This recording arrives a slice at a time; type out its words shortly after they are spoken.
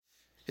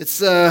It's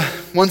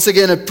once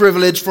again a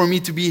privilege for me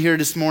to be here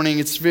this morning.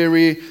 It's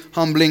very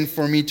humbling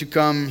for me to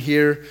come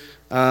here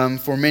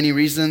for many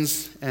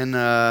reasons. And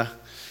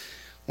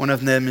one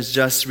of them is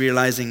just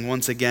realizing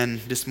once again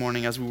this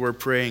morning as we were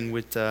praying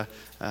with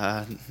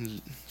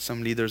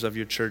some leaders of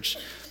your church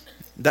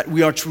that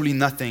we are truly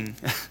nothing.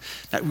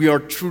 That we are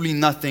truly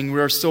nothing. We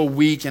are so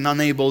weak and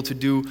unable to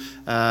do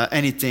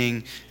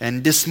anything.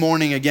 And this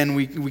morning, again,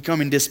 we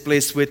come in this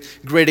place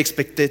with great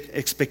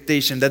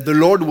expectation that the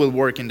Lord will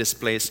work in this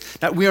place,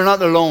 that we are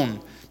not alone.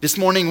 This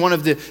morning, one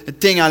of the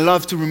thing I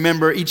love to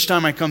remember each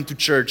time I come to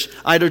church,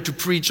 either to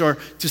preach or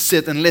to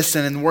sit and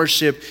listen and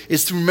worship,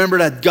 is to remember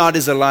that God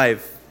is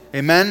alive.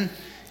 Amen?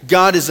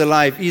 God is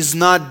alive. He's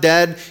not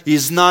dead.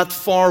 He's not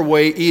far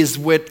away. He is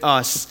with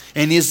us.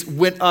 And He's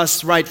with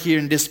us right here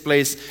in this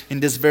place, in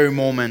this very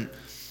moment.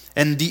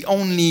 And the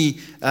only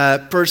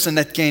person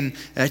that can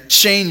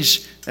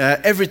change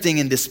everything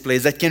in this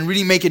place, that can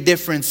really make a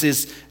difference,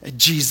 is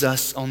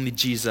Jesus, only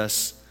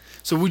Jesus.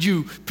 So would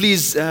you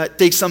please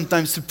take some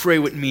time to pray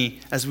with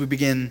me as we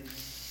begin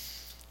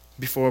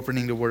before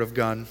opening the Word of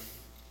God.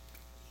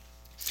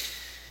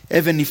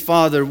 Heavenly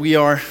Father, we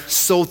are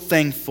so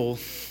thankful.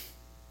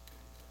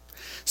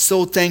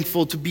 So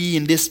thankful to be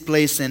in this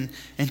place and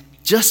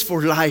just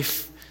for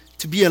life,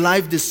 to be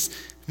alive this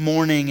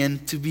morning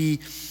and to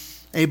be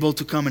able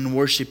to come and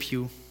worship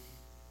you.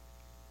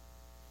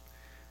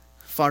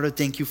 Father,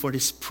 thank you for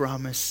this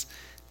promise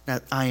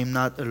that I am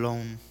not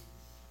alone.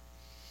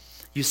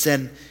 You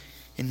said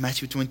in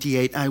Matthew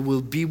 28, I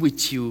will be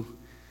with you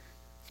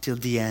till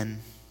the end.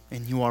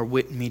 And you are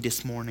with me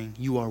this morning.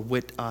 You are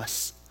with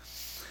us.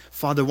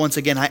 Father, once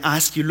again, I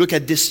ask you, look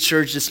at this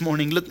church this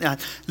morning. Look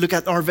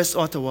at Harvest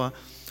Ottawa.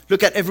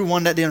 Look at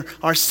everyone that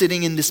are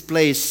sitting in this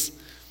place.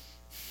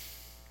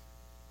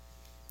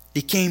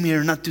 They came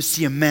here not to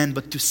see a man,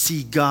 but to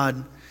see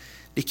God.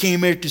 They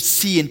came here to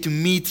see and to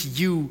meet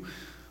you.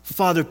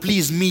 Father,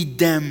 please meet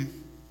them.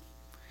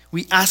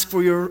 We ask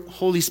for your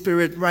Holy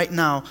Spirit right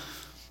now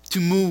to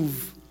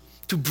move,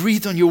 to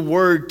breathe on your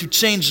word, to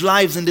change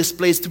lives in this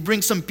place, to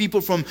bring some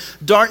people from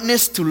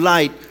darkness to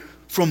light,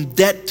 from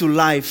death to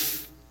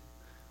life.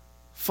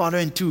 Father,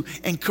 and to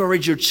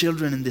encourage your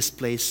children in this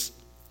place.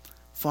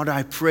 Father,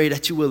 I pray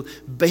that you will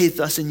bathe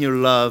us in your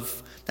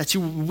love, that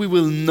we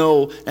will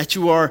know that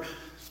you are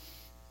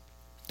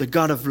the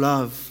God of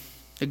love,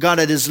 the God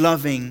that is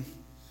loving,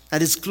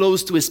 that is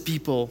close to his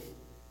people.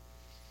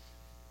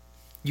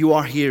 You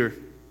are here.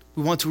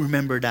 We want to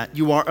remember that.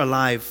 You are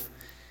alive,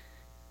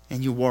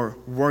 and you are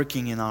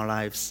working in our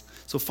lives.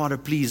 So, Father,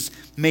 please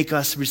make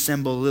us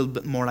resemble a little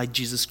bit more like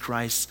Jesus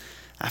Christ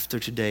after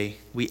today.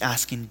 We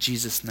ask in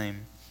Jesus'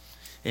 name.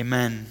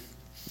 Amen.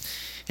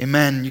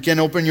 Amen. You can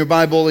open your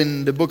Bible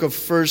in the book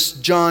of 1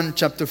 John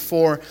chapter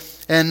 4,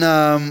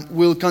 and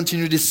we'll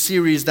continue this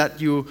series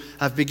that you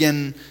have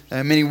begun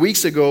many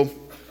weeks ago.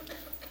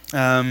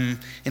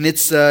 And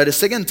it's the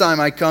second time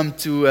I come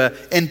to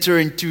enter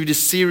into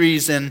this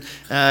series, and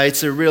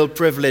it's a real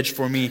privilege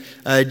for me.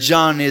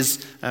 John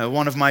is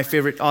one of my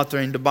favorite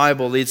authors in the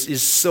Bible.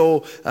 Is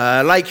so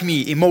like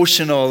me,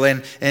 emotional,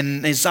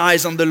 and his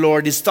eyes on the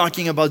Lord. Is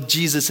talking about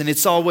Jesus, and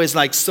it's always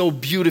like so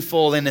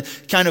beautiful and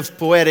kind of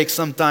poetic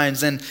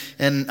sometimes.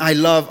 And I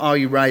love how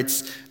he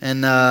writes.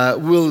 And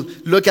we'll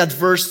look at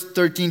verse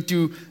 13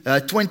 to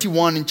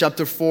 21 in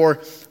chapter 4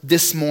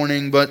 this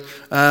morning. But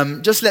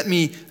just let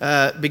me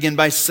begin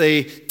by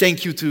saying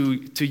thank you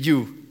to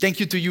you. Thank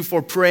you to you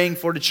for praying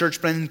for the church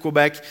plant in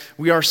Quebec.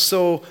 We are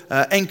so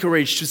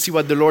encouraged to see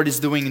what the Lord is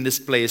doing in this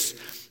place.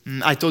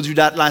 I told you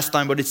that last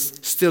time, but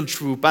it's still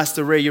true.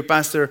 Pastor Ray, your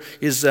pastor,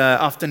 is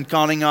often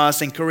calling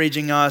us,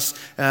 encouraging us,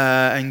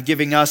 and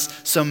giving us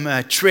some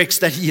tricks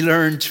that he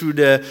learned through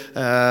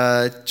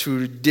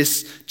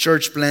this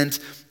church plant.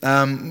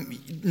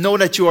 Know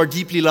that you are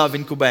deeply loved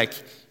in Quebec.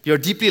 You're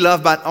deeply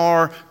loved by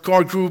our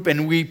core group,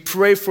 and we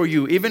pray for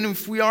you. Even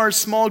if we are a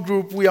small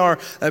group, we are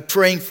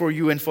praying for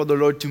you and for the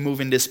Lord to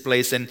move in this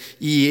place, and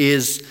He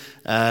is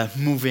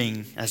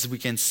moving, as we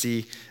can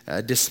see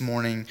this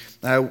morning.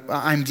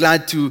 I'm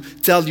glad to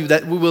tell you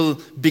that we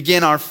will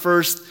begin our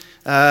first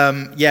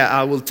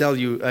I will tell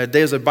you,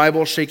 there's a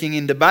Bible shaking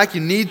in the back.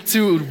 You need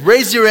to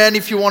raise your hand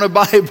if you want a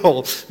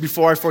Bible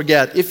before I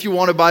forget. If you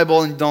want a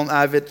Bible and don't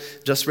have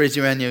it, just raise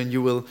your hand and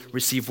you will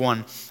receive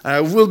one.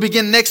 We'll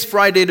begin next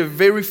Friday, the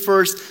very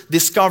first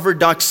Discover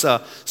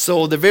Doxa.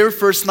 So the very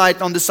first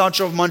night on the south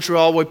shore of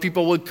Montreal, where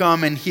people will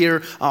come and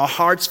hear our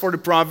hearts for the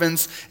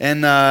province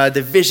and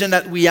the vision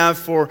that we have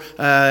for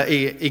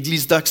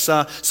Église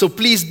Doxa. So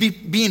please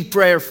be in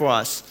prayer for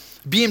us.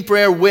 Be in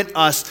prayer with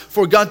us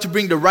for God to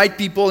bring the right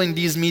people in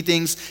these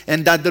meetings,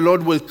 and that the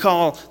Lord will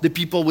call the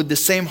people with the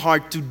same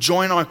heart to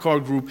join our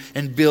core group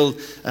and build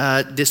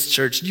this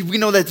church. We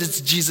know that it's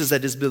Jesus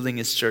that is building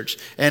his church.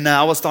 And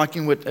I was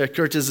talking with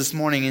Curtis this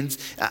morning, and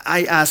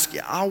I asked,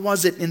 how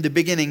was it in the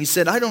beginning? He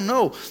said, I don't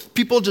know.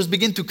 People just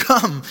begin to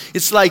come.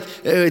 It's like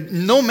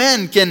no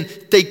man can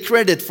take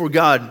credit for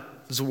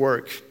God's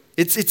work.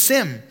 It's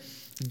him.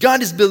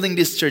 God is building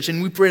this church,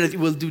 and we pray that He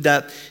will do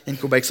that in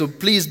Quebec. So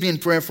please be in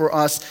prayer for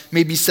us.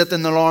 Maybe set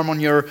an alarm on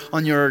your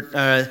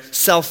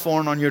cell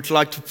phone, on your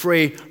clock to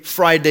pray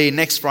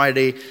next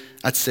Friday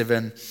at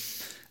 7.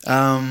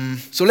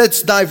 So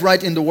let's dive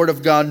right in the Word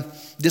of God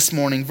this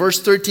morning.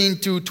 Verse 13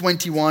 to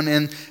 21.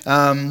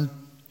 And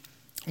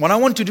what I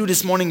want to do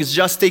this morning is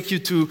just take you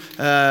to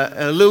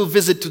a little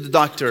visit to the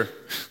doctor.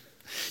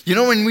 You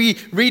know, when we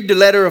read the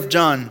letter of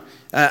John,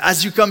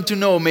 as you come to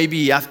know,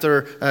 maybe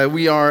after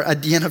we are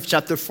at the end of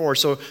chapter 4.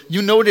 So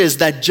you notice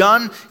that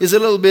John is a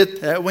little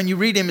bit, when you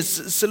read him,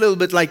 it's a little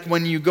bit like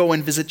when you go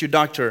and visit your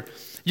doctor.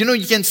 You know,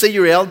 you can say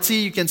you're healthy,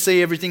 you can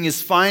say everything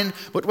is fine,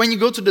 but when you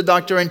go to the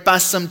doctor and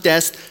pass some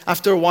tests,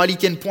 after a while he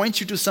can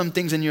point you to some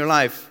things in your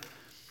life.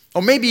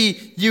 Or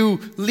maybe you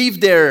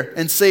leave there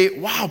and say,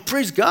 wow,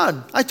 praise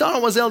God, I thought I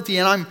was healthy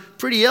and I'm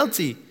pretty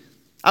healthy.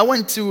 I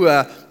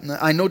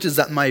noticed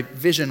that my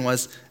vision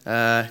was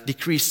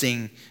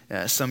decreasing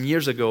some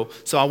years ago.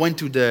 So I went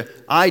to the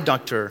eye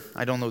doctor.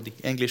 I don't know the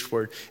English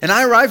word. And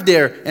I arrived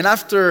there, and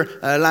after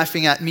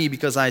laughing at me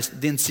because I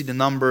didn't see the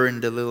number in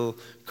the little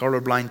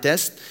colorblind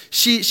test,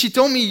 she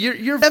told me,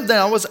 you're deaf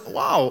then. I was,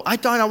 wow, I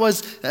thought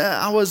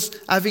I was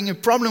having a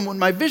problem with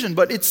my vision,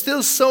 but it's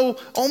still so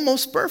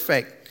almost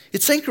perfect.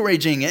 It's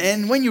encouraging.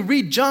 And when you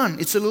read John,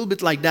 it's a little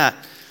bit like that.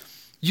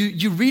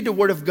 You read the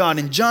Word of God,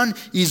 and John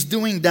is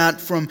doing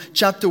that from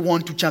chapter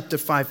 1 to chapter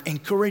 5,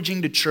 encouraging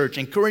the church,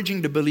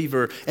 encouraging the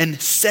believer, and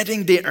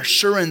setting their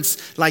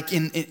assurance like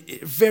in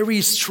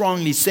very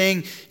strongly,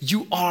 saying,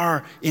 you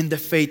are in the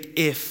faith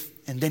if.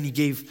 And then he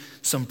gave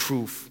some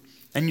proof.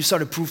 And you saw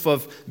the proof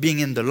of being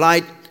in the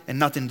light and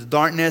not in the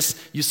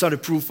darkness. You saw the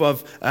proof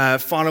of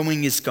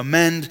following His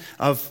command,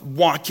 of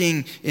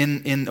walking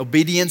in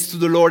obedience to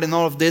the Lord and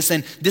all of this.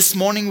 And this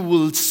morning we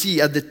will see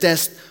at the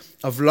test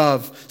of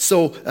love.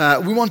 So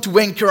we want to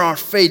anchor our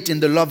faith in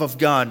the love of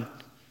God.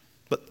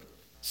 But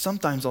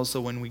sometimes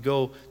also when we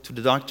go to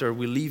the doctor,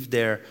 we leave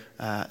there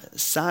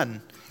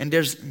sad. And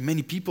there's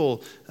many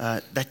people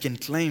that can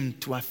claim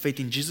to have faith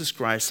in Jesus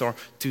Christ or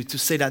to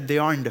say that they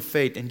are in the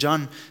faith. And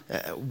John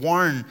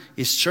warned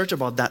his church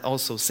about that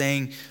also,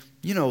 saying,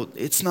 you know,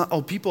 it's not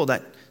all people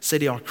that say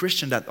they are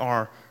Christian that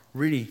are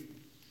really.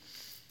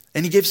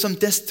 And he gave some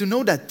tests to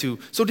know that too.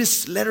 So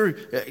this letter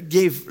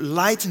gave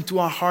light into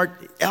our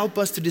heart, help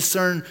us to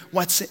discern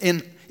what's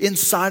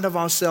inside of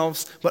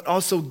ourselves, but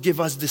also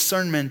give us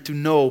discernment to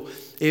know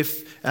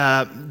if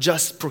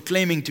just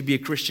proclaiming to be a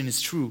Christian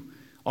is true,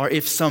 or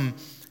if some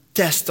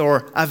tests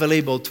are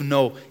available to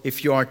know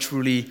if you are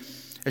truly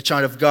a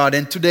child of God.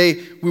 And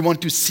today we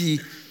want to see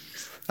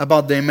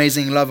about the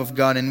amazing love of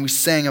God, and we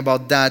sang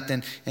about that.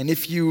 And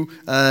if you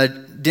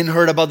didn't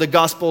heard about the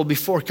gospel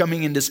before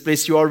coming in this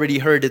place, you already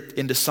heard it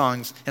in the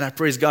songs, and I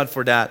praise God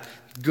for that.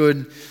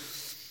 Good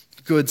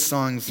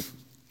songs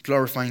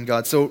glorifying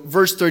God. So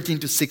verse 13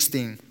 to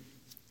 16,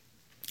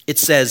 it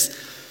says,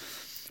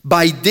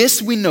 by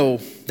this we know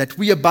that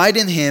we abide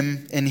in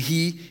Him and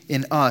He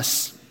in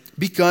us,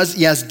 because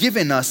He has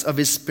given us of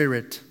His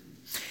Spirit.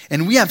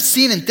 And we have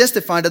seen and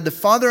testified that the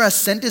Father has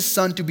sent His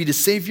Son to be the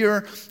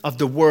Savior of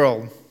the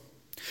world.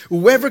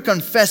 Whoever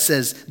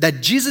confesses that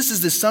Jesus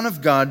is the Son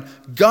of God,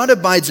 God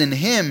abides in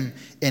Him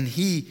and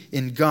He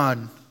in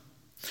God.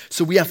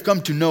 So we have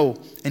come to know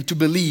and to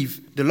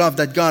believe the love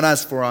that God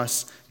has for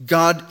us.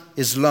 God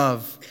is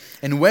love.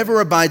 And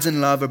whoever abides in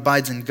love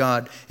abides in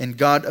God, and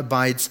God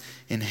abides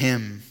in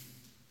him.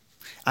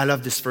 I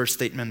love this first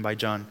statement by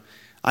John.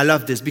 I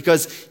love this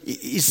because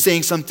he's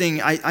saying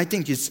something I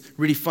think is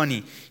really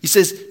funny. He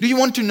says, do you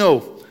want to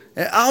know?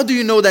 How do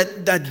you know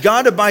that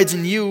God abides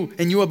in you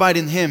and you abide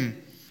in Him?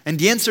 And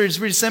the answer is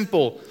really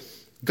simple.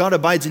 God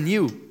abides in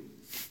you.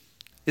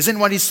 Isn't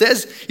what he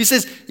says? He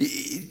says,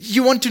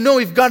 you want to know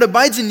if God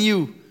abides in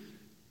you?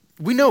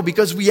 We know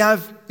because we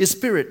have His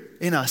Spirit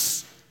in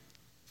us.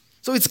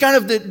 So it's kind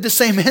of the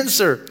same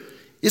answer.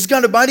 Is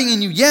God abiding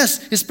in you?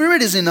 Yes, His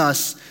Spirit is in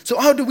us. So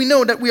how do we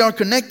know that we are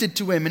connected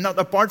to Him and not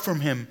apart from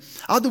Him?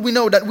 How do we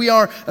know that we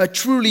are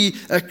truly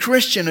a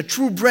Christian, a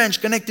true branch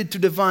connected to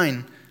the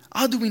vine?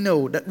 How do we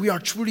know that we are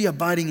truly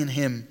abiding in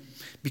Him?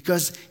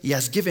 Because He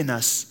has given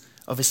us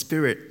of His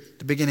Spirit.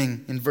 The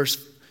beginning in verse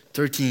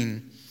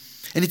 13.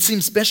 And it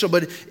seems special,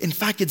 but in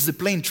fact it's the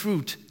plain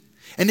truth.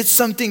 And it's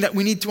something that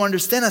we need to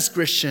understand as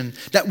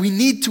Christians, that we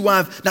need to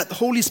have that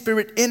Holy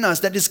Spirit in us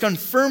that is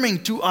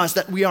confirming to us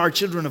that we are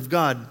children of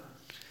God.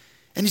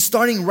 And he's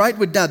starting right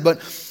with that, but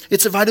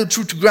it's a vital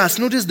truth to grasp.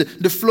 Notice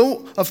the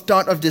flow of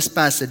thought of this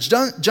passage.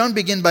 John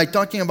begins by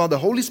talking about the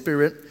Holy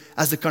Spirit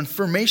as the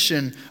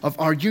confirmation of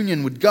our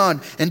union with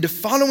God. And the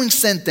following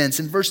sentence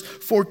in verse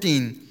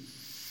 14,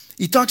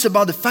 he talks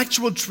about the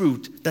factual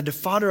truth that the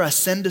Father has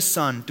sent the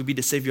Son to be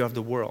the Savior of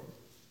the world.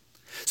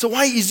 So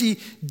why is he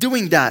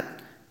doing that?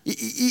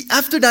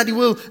 After that, he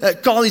will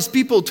call his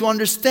people to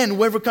understand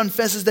whoever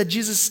confesses that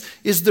Jesus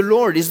is the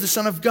Lord, is the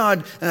Son of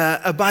God,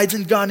 abides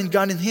in God and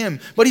God in him.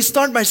 But he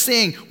starts by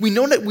saying, we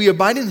know that we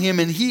abide in him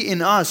and he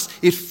in us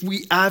if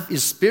we have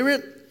his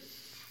Spirit.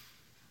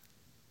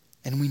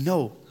 And we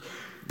know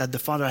that the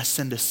Father has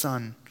sent the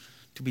Son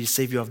to be the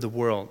Savior of the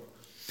world.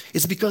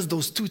 It's because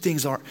those two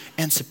things are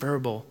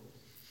inseparable.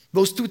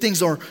 Those two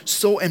things are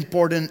so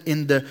important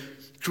in the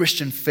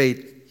Christian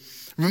faith.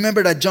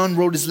 Remember that John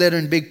wrote his letter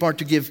in big part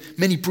to give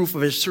many proof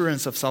of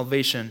assurance of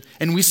salvation.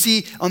 And we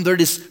see under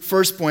this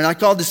first point, I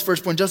call this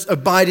first point, just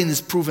abide in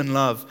his proven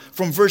love.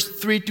 From verse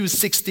 3 to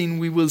 16,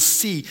 we will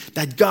see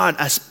that God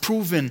has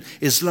proven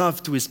his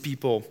love to his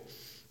people.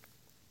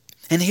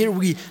 And here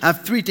we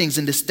have three things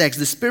in this text: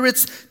 the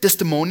Spirit's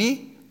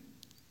testimony,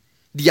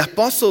 the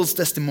apostles'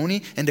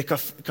 testimony, and the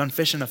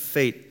confession of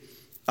faith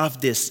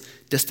of this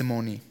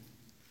testimony.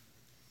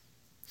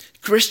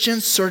 Christian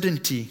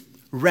certainty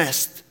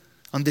rests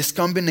on this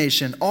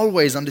combination,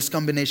 always on this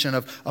combination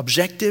of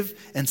objective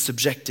and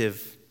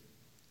subjective,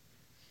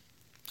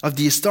 of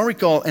the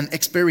historical and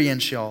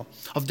experiential,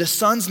 of the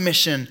Son's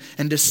mission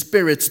and the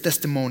Spirit's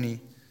testimony.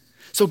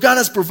 So God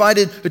has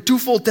provided a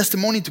twofold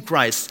testimony to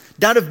Christ.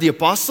 That of the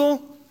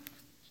apostle,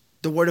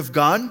 the Word of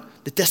God,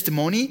 the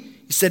testimony.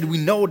 He said, we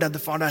know that the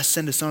Father has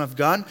sent the Son of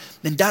God.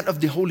 And that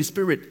of the Holy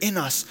Spirit in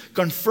us,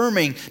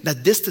 confirming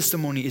that this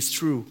testimony is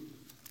true.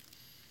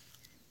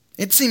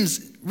 It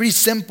seems really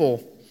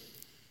simple,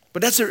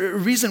 but that's a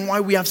reason why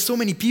we have so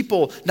many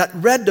people that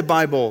read the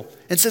Bible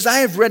and says, I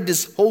have read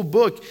this whole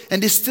book,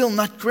 and they're still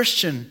not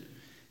Christian.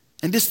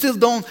 And they still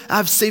don't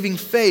have saving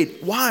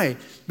faith. Why?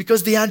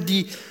 Because they had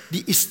the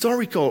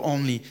historical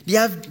only. They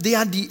had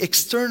the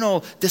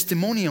external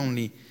testimony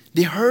only.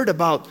 They heard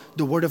about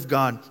the Word of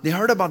God. They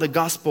heard about the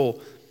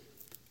gospel,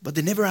 but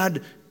they never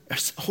had a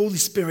Holy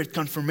Spirit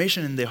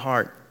confirmation in their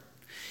heart.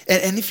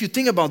 And if you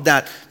think about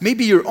that,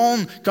 maybe your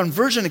own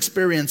conversion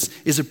experience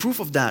is a proof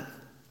of that.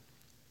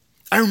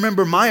 I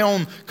remember my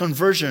own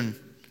conversion.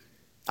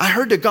 I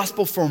heard the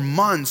gospel for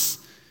months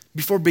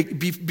before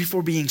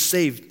being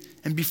saved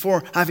and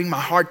before having my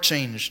heart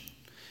changed.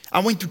 I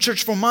went to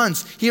church for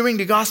months, hearing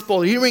the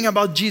gospel, hearing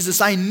about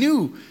Jesus. I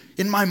knew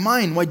in my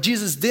mind what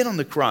Jesus did on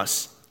the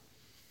cross.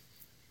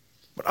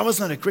 But I was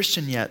not a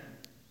Christian yet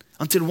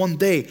until one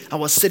day I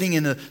was sitting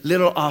in a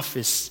little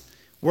office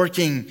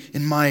working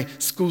in my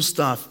school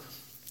stuff.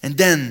 And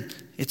then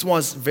it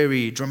was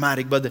very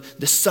dramatic, but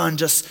the sun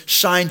just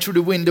shined through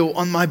the window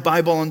on my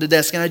Bible on the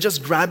desk, and I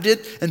just grabbed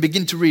it and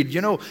began to read.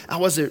 You know, I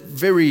was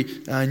very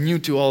new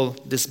to all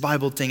this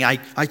Bible thing. I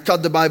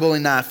cut the Bible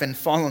in half and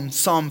found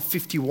Psalm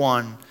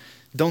 51.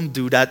 Don't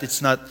do that.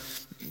 It's not,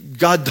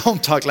 God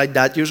don't talk like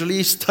that.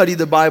 Usually study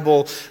the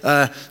Bible.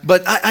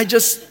 But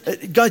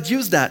God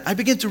used that. I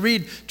began to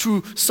read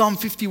through Psalm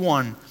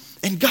 51,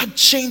 and God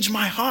changed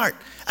my heart.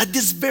 At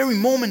this very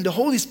moment, the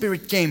Holy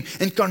Spirit came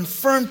and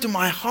confirmed to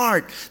my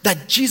heart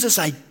that Jesus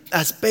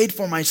has paid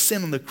for my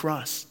sin on the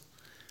cross.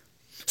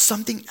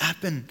 Something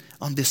happened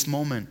on this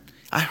moment.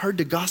 I heard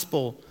the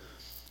gospel,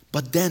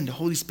 but then the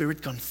Holy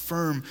Spirit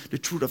confirmed the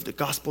truth of the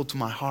gospel to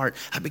my heart.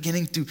 I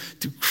began to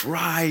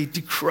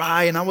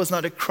cry, and I was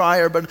not a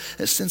crier, but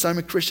since I'm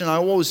a Christian, I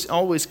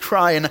always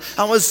cry, and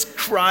I was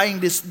crying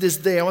this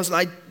day. I was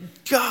like,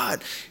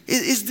 God,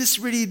 is this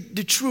really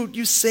the truth?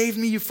 You saved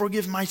me, you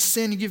forgive my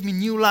sin, you give me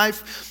new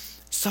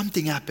life.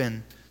 Something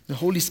happened. The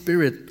Holy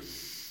Spirit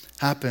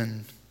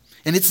happened.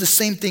 And it's the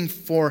same thing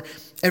for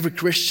every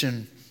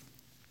Christian,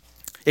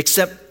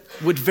 except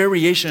with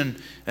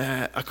variation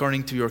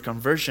according to your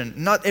conversion.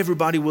 Not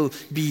everybody will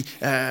be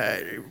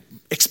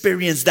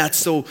experience that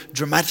so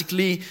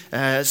dramatically.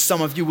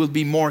 Some of you will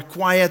be more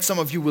quiet. Some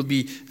of you will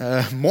be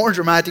more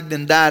dramatic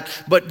than that.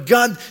 But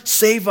God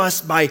saved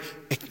us by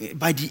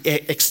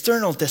the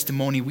external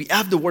testimony. We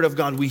have the Word of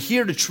God. We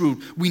hear the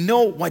truth. We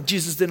know what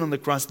Jesus did on the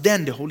cross.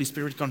 Then the Holy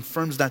Spirit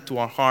confirms that to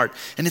our heart.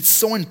 And it's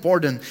so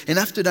important. And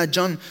after that,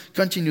 John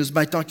continues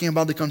by talking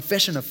about the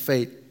confession of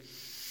faith.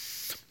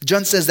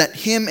 John says that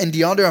him and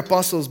the other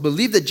apostles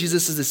believed that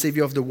Jesus is the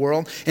Savior of the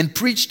world and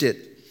preached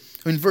it.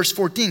 In verse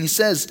 14, he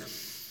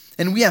says,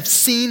 and we have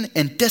seen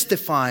and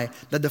testify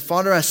that the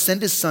Father has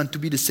sent his Son to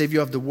be the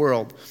Savior of the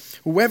world.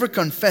 Whoever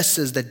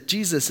confesses that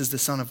Jesus is the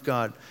Son of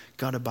God,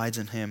 God abides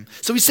in him.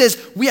 So he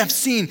says, we have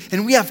seen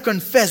and we have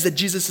confessed that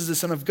Jesus is the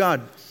Son of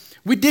God.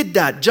 We did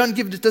that. John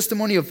gave the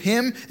testimony of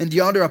him and the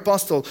other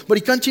apostle. But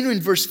he continued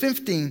in verse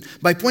 15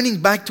 by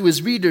pointing back to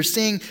his readers,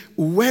 saying,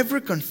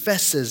 whoever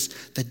confesses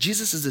that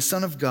Jesus is the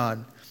Son of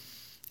God,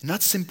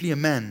 not simply a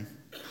man.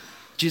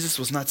 Jesus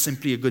was not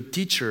simply a good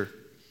teacher.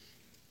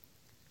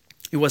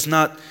 He was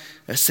not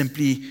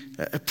simply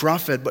a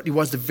prophet, but he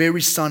was the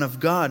very Son of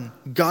God,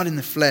 God in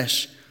the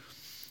flesh.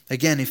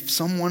 Again, if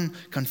someone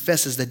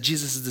confesses that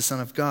Jesus is the Son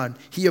of God,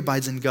 he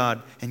abides in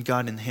God and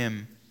God in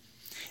him.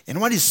 And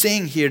what he's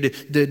saying here,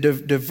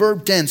 the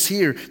verb tense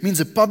here, means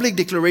a public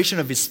declaration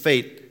of his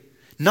faith.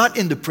 Not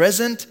in the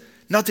present,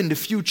 not in the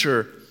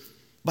future,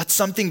 but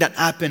something that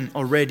happened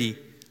already.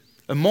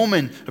 A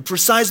moment, a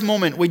precise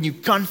moment when you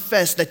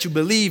confess that you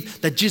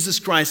believe that Jesus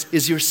Christ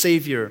is your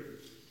Savior.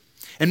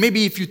 And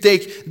maybe if you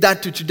take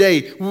that to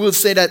today, we will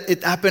say that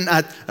it happened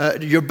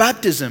at your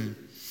baptism.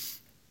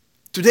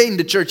 Today in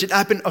the church, it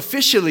happened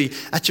officially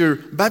at your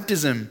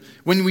baptism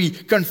when we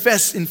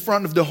confess in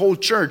front of the whole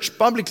church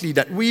publicly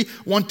that we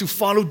want to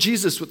follow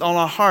Jesus with all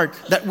our heart,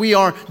 that we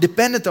are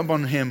dependent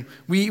upon Him.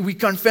 We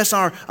confess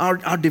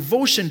our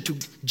devotion to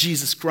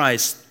Jesus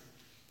Christ.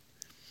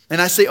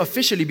 And I say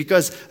officially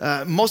because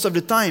most of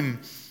the time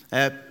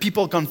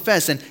people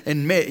confess,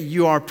 and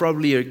you are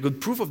probably a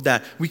good proof of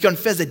that. We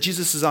confess that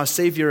Jesus is our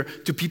Savior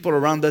to people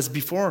around us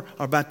before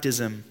our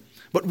baptism.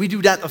 But we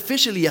do that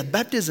officially at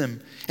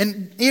baptism.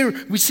 And here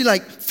we see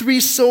like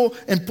three so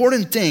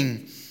important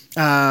things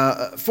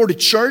for the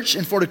church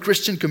and for the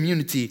Christian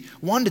community.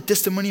 One, the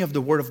testimony of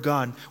the Word of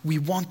God. We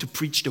want to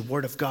preach the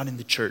Word of God in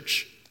the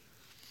church.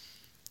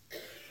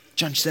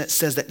 John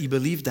says that he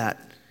believed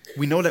that.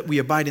 We know that we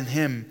abide in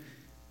Him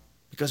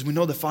because we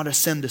know the Father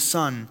sent the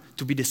Son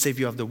to be the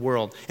Savior of the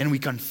world. And we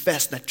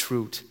confess that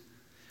truth.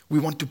 We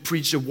want to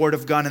preach the Word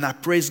of God, and I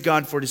praise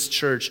God for this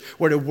church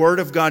where the Word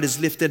of God is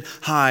lifted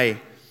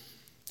high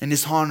and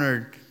is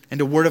honored, and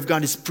the Word of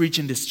God is preached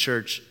in this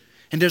church.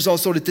 And there's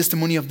also the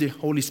testimony of the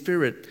Holy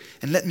Spirit.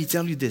 And let me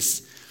tell you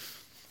this,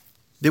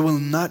 there will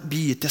not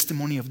be a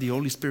testimony of the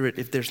Holy Spirit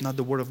if there's not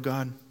the Word of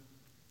God.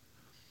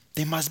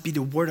 There must be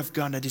the Word of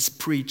God that is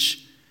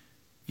preached.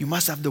 You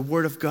must have the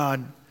Word of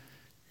God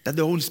that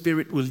the Holy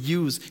Spirit will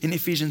use. In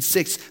Ephesians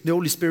 6, the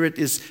Holy Spirit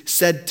is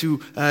said to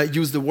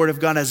use the Word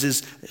of God as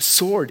His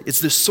sword. It's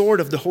the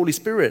sword of the Holy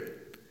Spirit.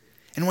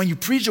 And when you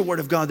preach the Word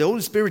of God, the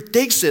Holy Spirit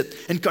takes it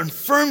and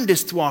confirms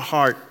this to our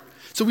heart.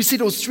 So we see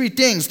those three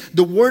things: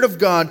 the Word of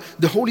God,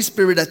 the Holy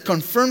Spirit that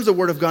confirms the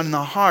Word of God in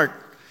our heart,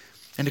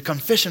 and the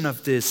confession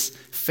of this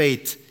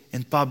faith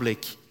in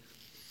public.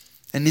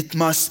 And it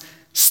must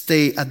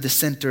stay at the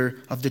center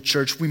of the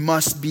church. We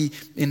must be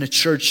in a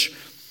church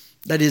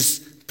that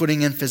is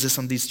putting emphasis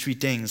on these three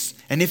things.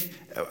 And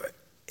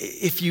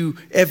if you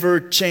ever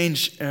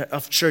change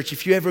of church,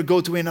 if you ever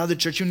go to another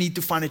church, you need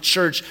to find a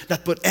church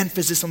that put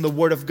emphasis on the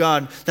Word of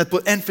God, that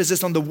put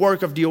emphasis on the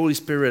work of the Holy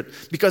Spirit,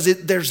 because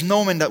there's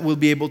no man that will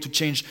be able to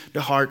change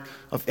the heart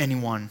of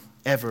anyone,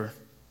 ever.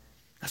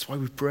 That's why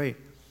we pray.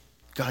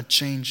 God,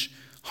 change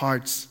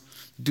hearts,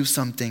 do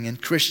something.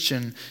 And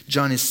Christian,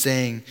 John is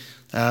saying,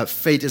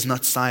 faith is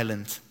not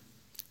silent.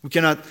 We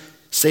cannot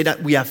say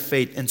that we have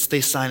faith and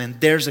stay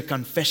silent. There's a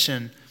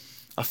confession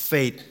of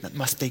faith that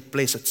must take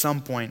place at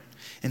some point.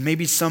 And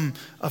maybe some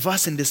of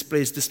us in this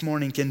place this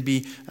morning can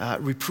be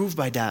reproved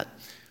by that.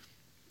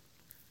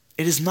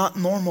 It is not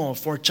normal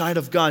for a child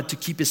of God to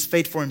keep his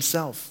faith for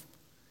himself.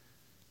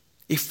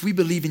 If we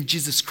believe in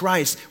Jesus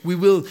Christ, we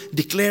will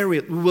declare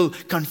it. We will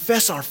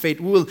confess our faith.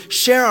 We will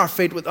share our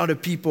faith with other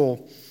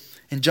people.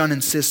 And John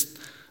insists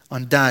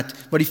on that.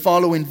 But he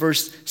follows in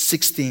verse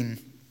 16.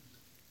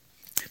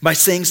 By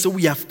saying, so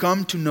we have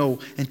come to know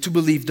and to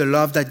believe the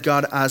love that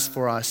God has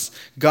for us.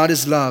 God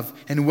is love,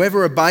 and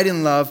whoever abides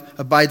in love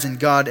abides in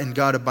God, and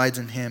God abides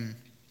in him.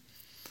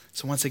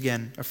 So once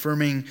again,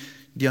 affirming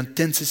the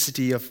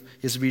authenticity of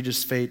his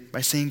reader's faith by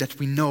saying that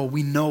we know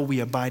we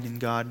abide in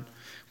God.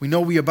 We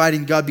know we abide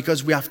in God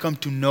because we have come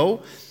to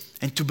know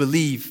and to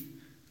believe.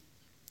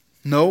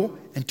 Know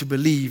and to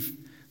believe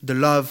the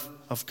love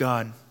of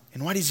God.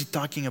 And what is he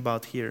talking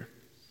about here?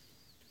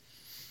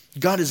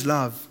 God is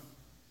love.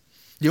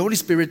 The Holy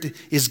Spirit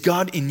is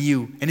God in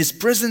you, and His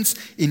presence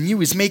in you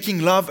is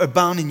making love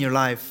abound in your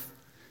life.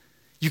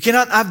 You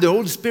cannot have the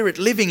Holy Spirit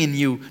living in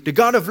you, the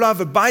God of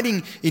love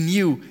abiding in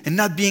you, and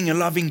not being a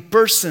loving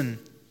person.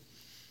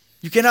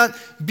 You cannot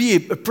be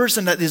a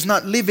person that is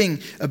not living,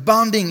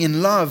 abounding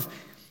in love,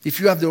 if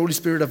you have the Holy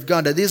Spirit of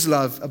God that is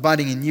love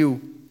abiding in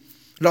you.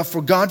 Love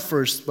for God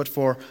first, but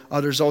for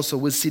others also.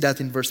 We'll see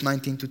that in verse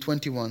 19 to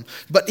 21.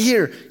 But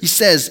here, he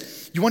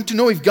says, you want to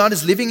know if God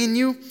is living in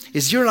you?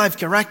 Is your life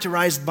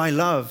characterized by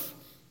love?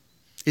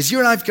 Is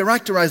your life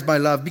characterized by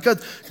love?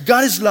 Because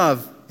God is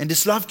love, and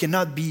this love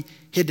cannot be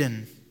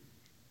hidden.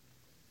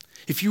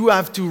 If you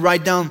have to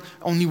write down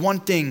only one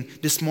thing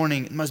this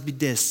morning, it must be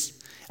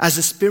this. As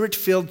a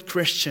Spirit-filled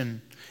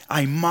Christian,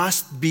 I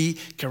must be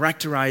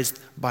characterized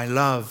by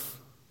love.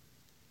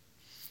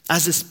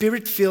 As a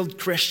Spirit-filled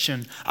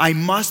Christian, I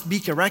must be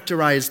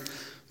characterized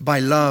by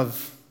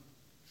love.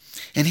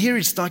 And here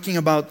he's talking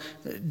about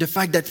the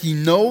fact that he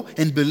know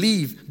and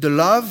believe the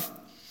love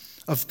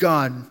of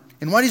God.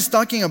 And what he's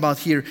talking about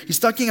here, he's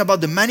talking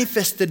about the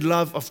manifested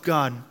love of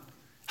God.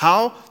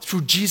 How?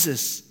 Through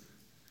Jesus.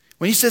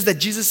 When he says that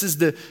Jesus is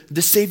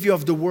the Savior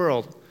of the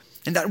world,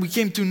 and that we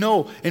came to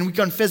know and we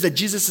confess that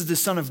Jesus is the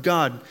Son of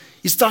God,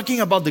 he's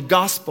talking about the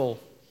gospel.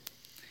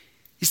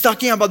 He's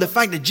talking about the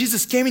fact that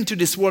Jesus came into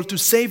this world to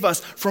save us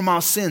from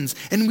our sins.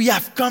 And we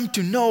have come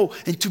to know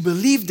and to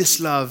believe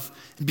this love.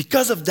 And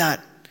because of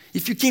that,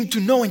 if you came to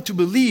know and to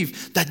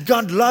believe that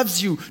God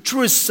loves you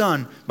through His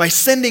Son by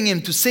sending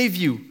Him to save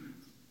you,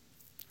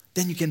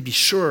 then you can be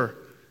sure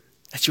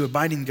that you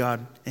abide in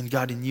God and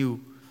God in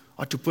you.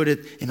 Or to put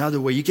it another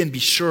way, you can be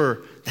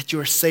sure that you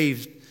are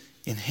saved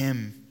in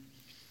Him.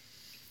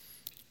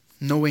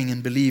 Knowing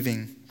and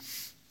believing.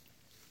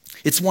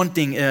 It's one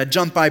thing,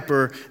 John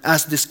Piper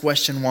asked this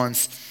question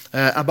once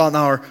about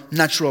our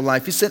natural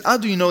life. He said, how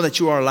do you know that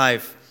you are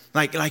alive?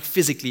 like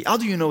physically. How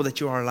do you know that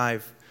you are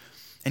alive?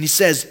 And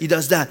he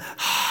does that.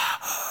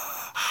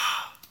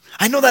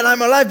 I know that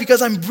I'm alive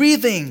because I'm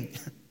breathing.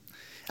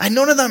 I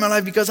know that I'm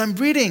alive because I'm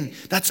breathing.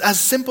 That's as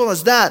simple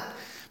as that.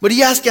 But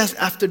he asks us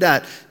after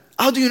that,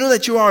 how do you know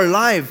that you are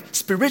alive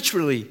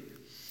spiritually?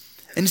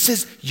 And he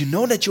says, you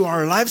know that you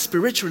are alive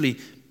spiritually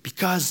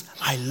because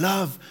I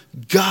love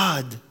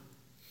God.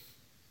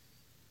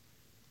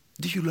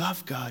 Do you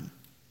love God?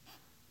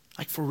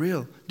 Like for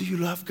real, do you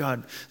love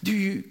God? Do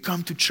you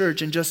come to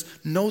church and just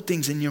know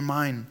things in your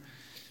mind?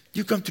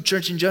 You come to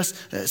church and just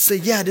say,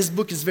 yeah, this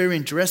book is very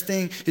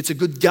interesting. It's a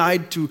good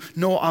guide to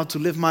know how to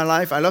live my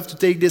life. I love to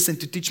take this and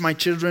to teach my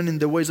children in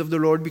the ways of the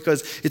Lord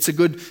because it's a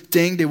good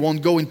thing. They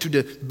won't go into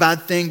the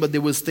bad thing, but they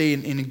will stay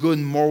in a good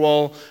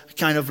moral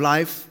kind of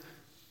life.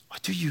 Or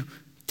do you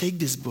take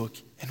this book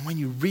and when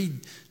you read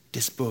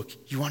this book,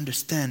 you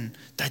understand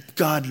that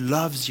God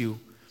loves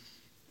you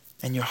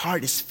and your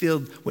heart is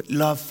filled with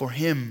love for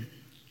Him?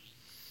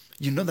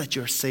 You know that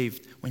you're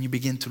saved when you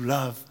begin to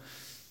love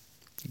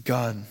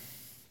God.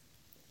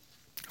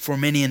 For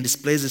many in this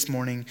place this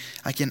morning,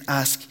 I can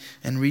ask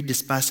and read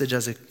this passage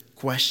as a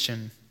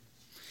question.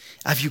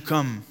 Have you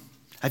come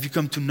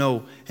to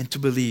know and to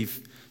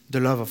believe the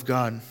love of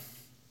God?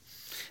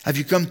 Have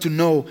you come to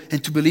know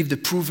and to believe the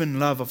proven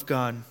love of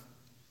God?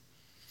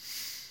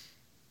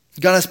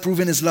 God has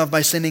proven His love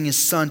by sending His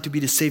Son to be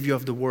the Savior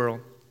of the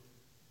world.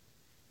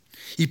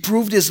 He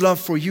proved His love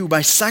for you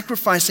by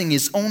sacrificing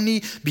His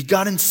only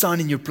begotten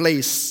Son in your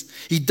place.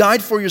 He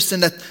died for your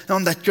sin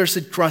on that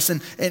cursed cross, and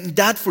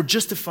that for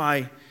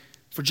justifying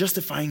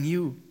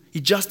you. He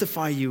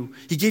justified you.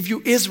 He gave you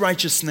His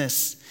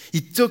righteousness.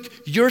 He took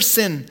your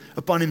sin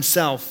upon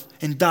Himself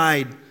and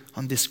died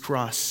on this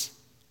cross.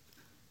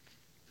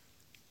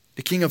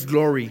 The King of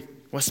Glory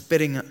was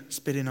spitting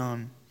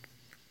on.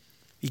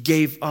 He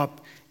gave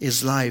up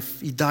His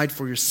life. He died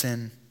for your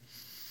sin.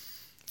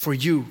 For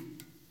you,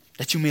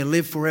 that you may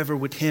live forever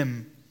with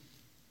Him.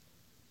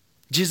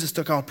 Jesus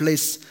took our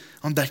place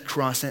on that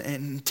cross,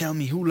 and tell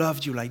me, who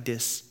loved you like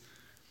this?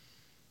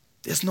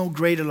 There's no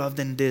greater love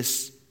than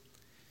this.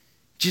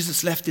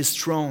 Jesus left His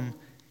throne,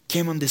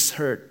 came on this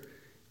earth,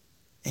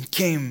 and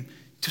came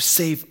to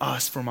save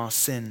us from our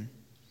sin,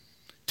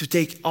 to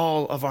take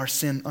all of our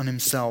sin on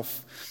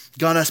Himself.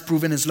 God has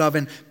proven His love,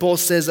 and Paul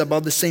says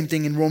about the same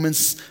thing in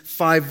Romans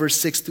 5, verse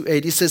 6 to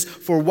 8. He says,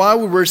 for while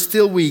we were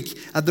still weak,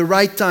 at the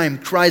right time,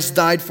 Christ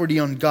died for the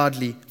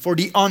ungodly,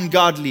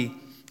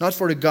 not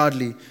for the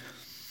godly.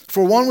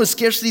 For one will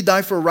scarcely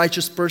die for a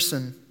righteous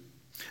person,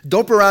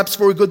 though perhaps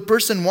for a good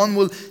person one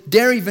will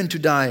dare even to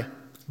die.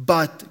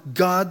 But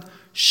God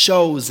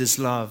shows His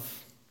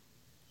love.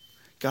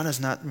 God has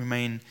not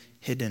remained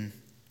hidden.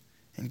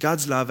 And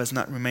God's love has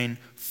not remained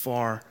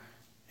far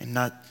and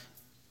not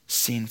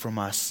seen from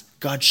us.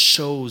 God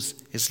shows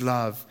His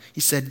love.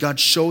 He said God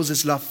shows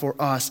His love for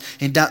us,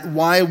 and that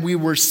while we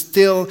were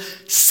still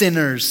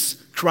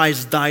sinners,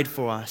 Christ died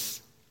for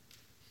us.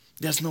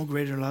 There's no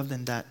greater love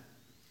than that.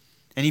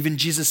 And even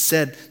Jesus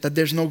said that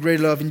there's no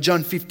greater love. In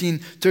John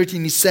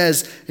 15:13, He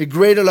says, a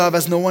greater love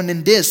has no one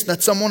than this,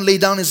 that someone lay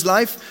down his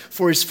life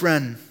for his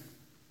friend.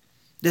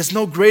 There's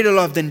no greater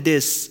love than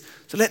this.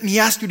 So let me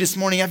ask you this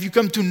morning, have you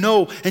come to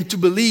know and to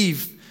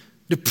believe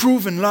the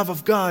proven love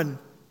of God?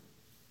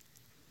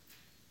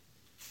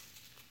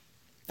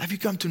 Have you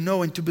come to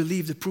know and to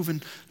believe the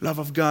proven love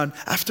of God?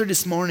 After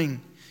this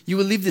morning, you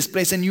will leave this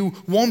place and you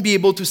won't be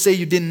able to say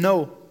you didn't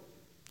know.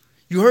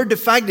 You heard the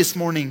fact this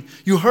morning.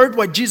 You heard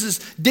what Jesus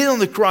did on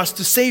the cross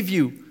to save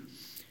you.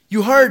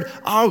 You heard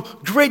how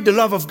great the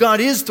love of God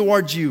is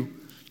towards you.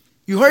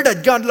 You heard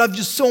that God loved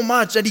you so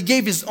much that He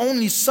gave His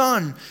only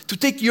Son to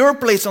take your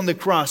place on the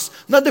cross.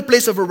 Not the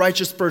place of a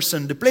righteous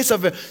person, the place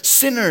of a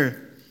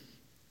sinner,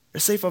 the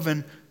place of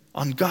an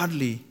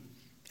ungodly.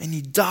 And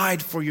He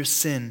died for your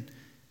sin.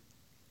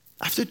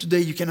 After today,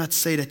 you cannot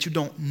say that you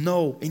don't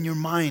know in your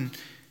mind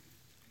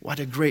what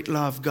a great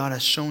love God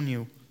has shown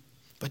you.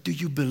 But do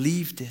you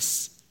believe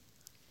this?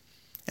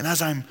 And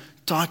as I'm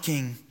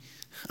talking,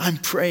 I'm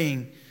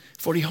praying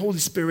for the Holy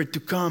Spirit to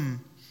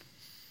come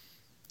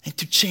and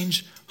to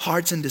change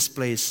hearts in this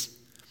place.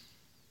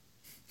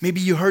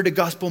 Maybe you heard the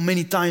gospel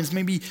many times.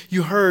 Maybe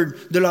you heard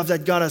the love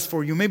that God has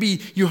for you.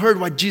 Maybe you heard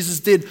what Jesus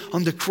did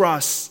on the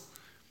cross.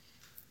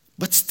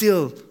 But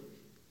still,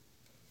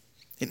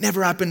 it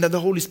never happened that the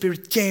Holy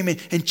Spirit came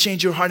and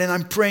changed your heart. And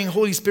I'm praying,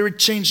 Holy Spirit,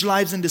 change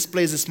lives in this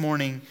place this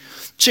morning.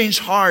 Change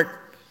heart.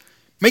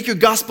 Make your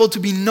gospel to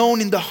be known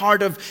in the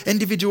heart of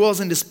individuals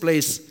in this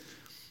place.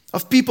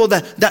 Of people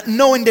that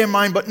know in their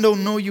mind but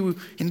don't know you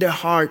in their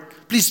heart.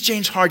 Please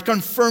change heart.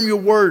 Confirm your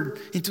word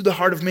into the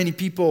heart of many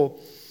people.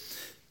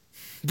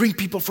 Bring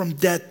people from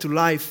death to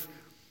life.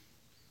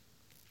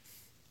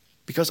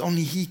 Because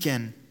only He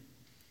can.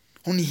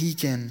 Only He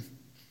can.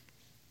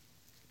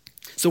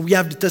 So we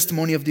have the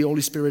testimony of the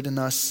Holy Spirit in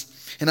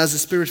us. And as a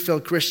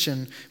Spirit-filled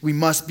Christian, we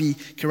must be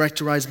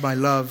characterized by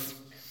love.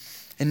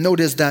 And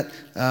notice that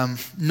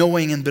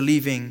knowing and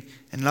believing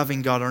and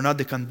loving God are not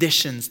the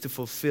conditions to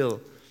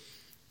fulfill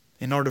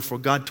in order for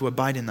God to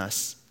abide in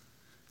us.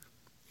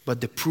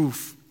 but the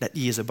proof that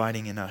He is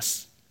abiding in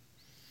us.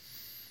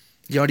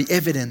 They are the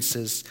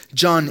evidences.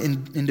 John,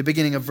 in the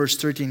beginning of verse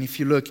 13, if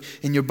you look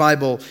in your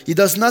Bible, he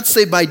does not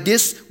say, by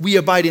this we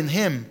abide in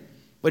Him,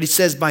 but he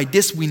says, by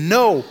this we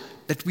know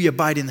that we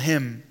abide in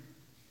Him.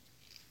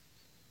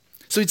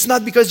 So it's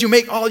not because you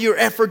make all your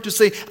effort to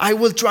say, I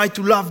will try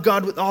to love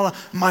God with all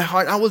my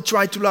heart. I will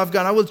try to love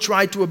God. I will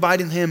try to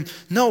abide in Him.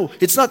 No,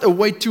 it's not a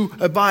way to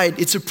abide.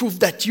 It's a proof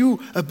that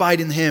you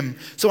abide in Him.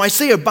 So I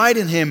say abide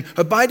in Him.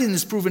 Abide in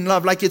His proven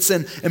love like it's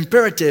an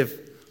imperative.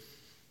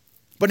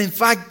 But in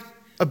fact,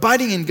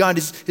 abiding in God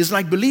is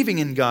like believing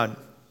in God.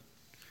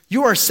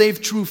 You are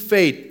saved through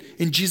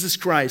faith in Jesus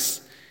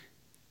Christ.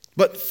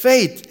 But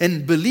faith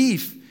and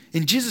belief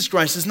in Jesus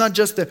Christ is not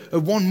just a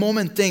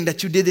one-moment thing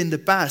that you did in the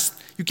past.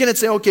 You cannot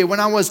say, okay, when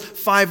I was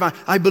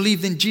 5, I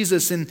believed in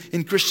Jesus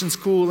in Christian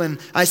school, and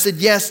I said,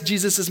 yes,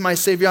 Jesus is my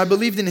Savior. I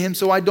believed in Him,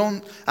 so I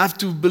don't have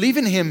to believe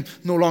in Him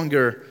no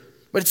longer.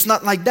 But it's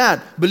not like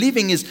that.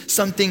 Believing is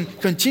something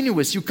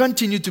continuous. You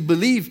continue to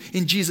believe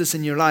in Jesus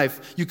in your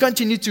life. You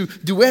continue to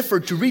do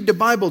effort to read the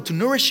Bible, to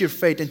nourish your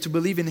faith, and to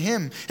believe in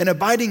Him. And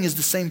abiding is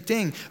the same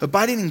thing.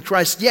 Abiding in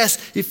Christ.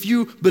 Yes, if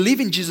you believe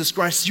in Jesus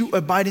Christ, you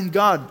abide in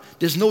God.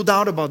 There's no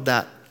doubt about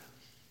that.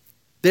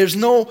 There's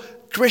no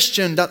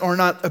Christian that are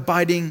not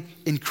abiding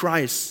in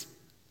Christ.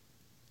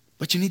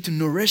 But you need to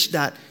nourish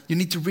that. You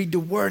need to read the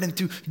Word and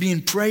to be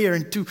in prayer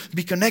and to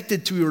be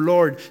connected to your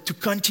Lord, to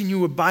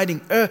continue abiding.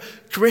 A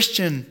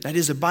Christian that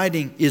is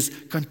abiding is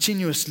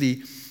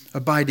continuously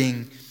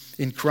abiding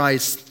in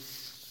Christ.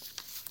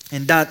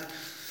 And that,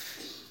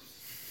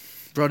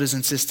 brothers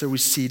and sisters, we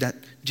see that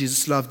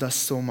Jesus loved us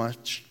so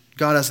much.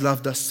 God has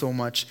loved us so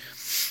much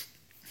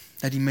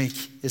that He made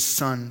His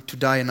Son to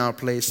die in our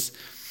place.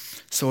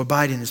 So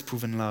abide in His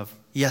proven love.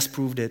 He has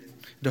proved it.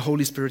 The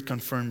Holy Spirit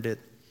confirmed it.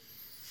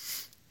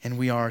 And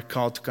we are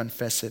called to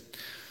confess it.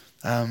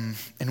 And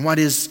what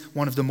is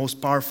one of the most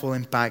powerful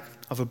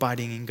impact of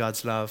abiding in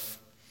God's love?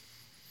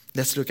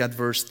 Let's look at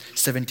verse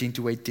 17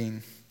 to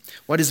 18.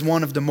 What is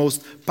one of the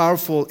most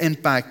powerful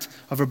impact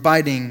of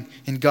abiding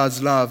in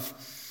God's love?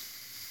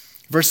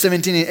 Verse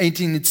 17 and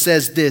 18, it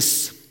says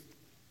this.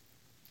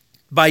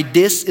 By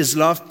this is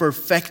love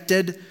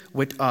perfected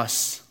with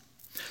us,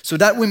 so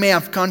that we may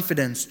have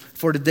confidence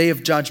for the day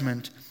of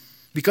judgment.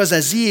 Because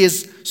as He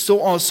is, so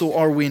also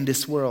are we in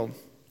this world.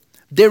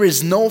 There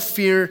is no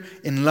fear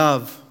in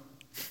love,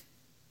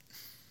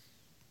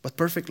 but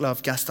perfect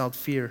love casts out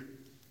fear.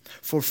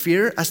 For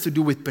fear has to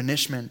do with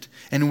punishment,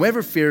 and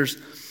whoever fears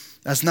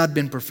has not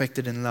been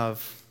perfected in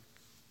love.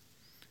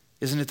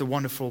 Isn't it a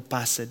wonderful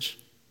passage?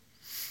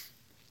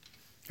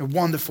 A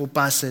wonderful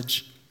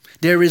passage.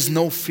 There is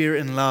no fear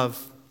in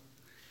love,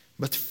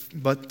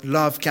 but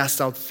love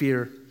casts out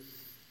fear.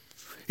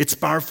 It's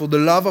powerful. The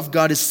love of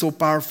God is so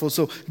powerful.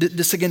 So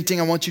the second thing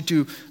I want you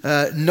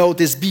to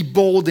note is be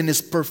bold in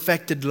His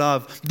perfected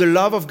love. The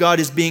love of God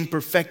is being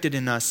perfected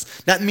in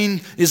us. That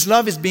means His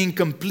love is being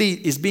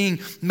complete, is being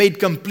made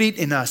complete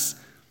in us.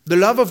 The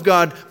love of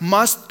God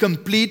must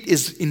complete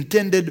His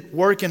intended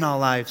work in our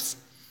lives.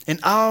 And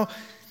how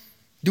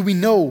do we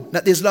know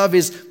that His love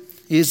is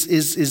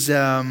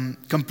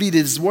completed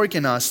His work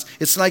in us?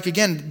 It's like,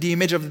 again, the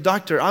image of the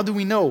doctor. How do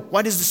we know?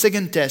 What is the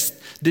second test?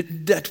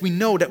 That we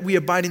know that we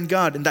abide in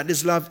God and that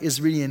His love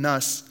is really in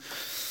us.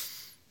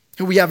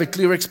 Here we have a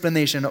clear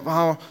explanation of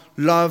how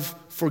love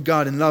for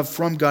God and love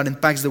from God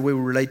impacts the way we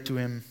relate to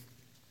Him.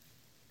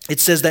 It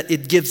says that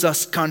it gives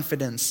us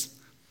confidence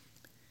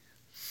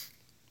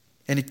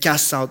and it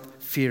casts out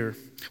fear.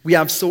 We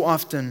have so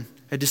often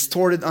a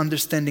distorted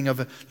understanding of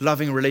a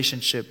loving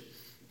relationship,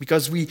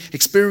 because we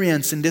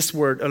experience in this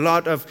world a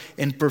lot of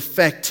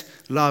imperfect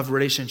love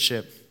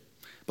relationship.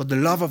 But the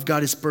love of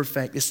God is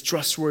perfect, it's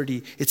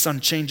trustworthy, it's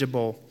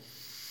unchangeable.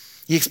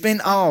 He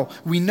explained how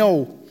we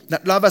know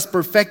that love has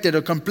perfected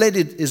or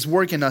completed His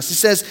work in us. He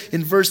says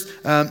in verse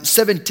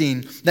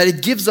 17 that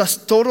it gives us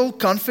total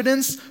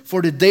confidence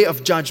for the day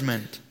of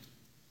judgment.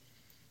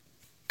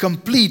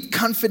 Complete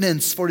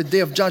confidence for the day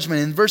of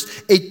judgment. In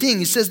verse 18,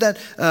 he says that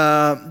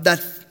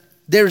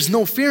there is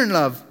no fear in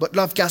love, but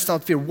love casts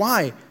out fear.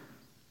 Why?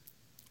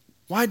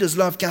 Why does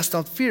love cast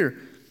out fear?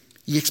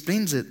 He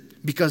explains it.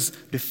 Because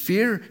the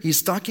fear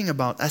he's talking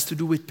about has to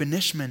do with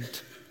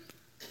punishment.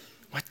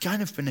 What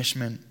kind of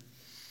punishment?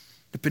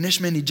 The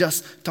punishment he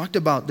just talked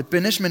about. The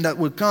punishment that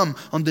will come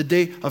on the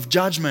day of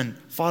judgment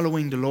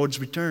following the Lord's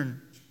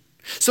return.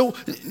 So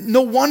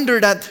no wonder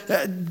that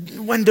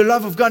when the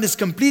love of God is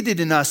completed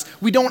in us,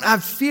 we don't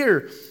have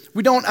fear.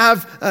 We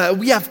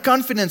have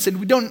confidence, and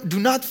we do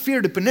not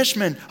fear the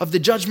punishment of the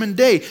judgment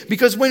day.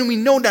 Because when we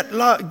know that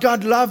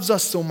God loves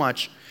us so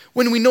much,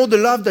 when we know the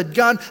love that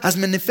God has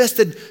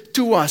manifested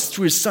to us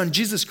through His Son,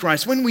 Jesus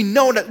Christ, when we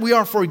know that we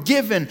are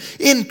forgiven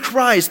in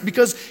Christ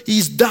because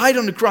He's died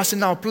on the cross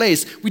in our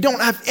place, we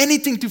don't have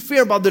anything to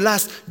fear about the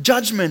last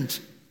judgment.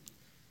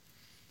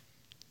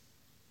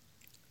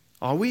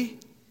 Are we?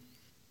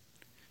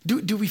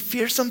 Do we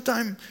fear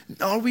sometimes?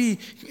 Are we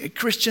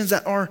Christians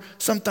that are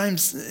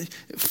sometimes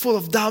full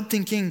of doubt,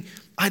 thinking,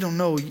 I don't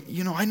know.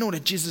 I know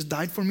that Jesus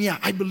died for me.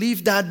 I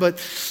believe that, but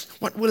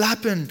what will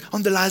happen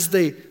on the last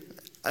day?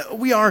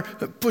 We are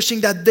pushing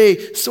that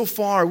day so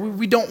far.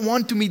 We don't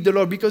want to meet the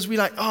Lord because we're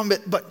like, oh,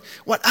 but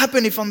what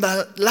happened if on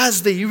the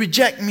last day you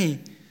reject me?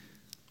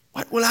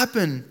 What will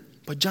happen?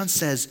 But John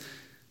says,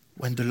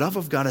 when the love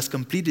of God has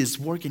completed His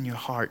work in your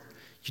heart,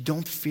 you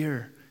don't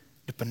fear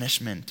the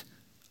punishment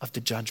of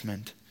the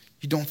judgment.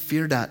 You don't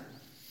fear that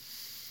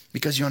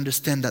because you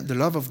understand that the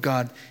love of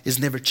God is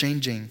never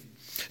changing.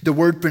 The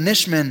word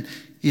punishment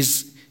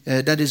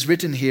that is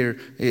written here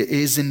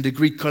is in the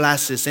Greek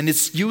kolasis, and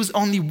it's used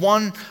only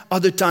one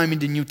other time in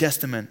the New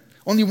Testament.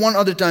 Only one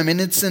other time, and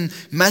it's in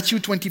Matthew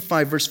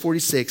 25, verse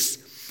 46.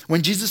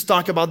 When Jesus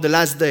talked about the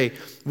last day,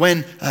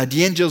 when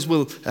the angels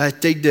will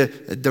take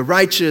the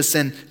righteous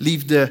and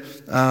leave the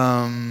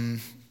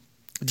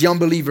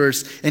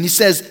unbelievers. And He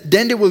says,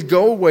 then they will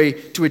go away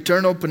to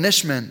eternal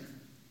punishment,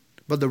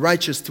 but the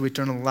righteous to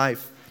eternal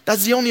life.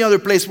 That's the only other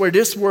place where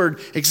this word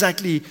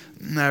exactly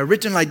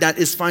written like that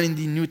is found in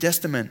the New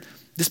Testament.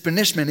 This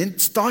punishment,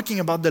 it's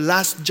talking about the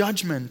last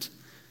judgment.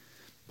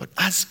 But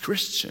as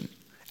Christians,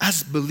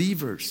 as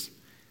believers,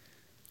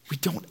 we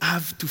don't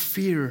have to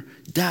fear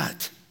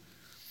that.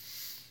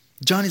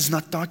 John is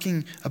not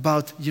talking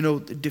about,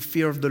 the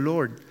fear of the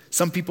Lord.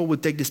 Some people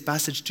would take this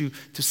passage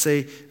to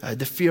say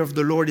the fear of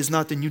the Lord is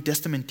not a New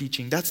Testament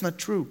teaching. That's not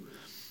true.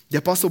 The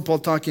Apostle Paul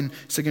talks in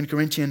 2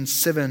 Corinthians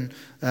 7,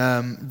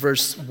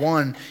 verse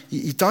 1.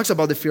 He talks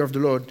about the fear of the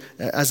Lord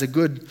as a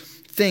good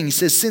thing. He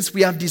says, since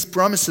we have these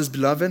promises,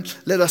 beloved,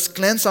 let us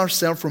cleanse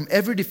ourselves from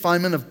every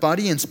defilement of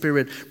body and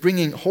spirit,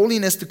 bringing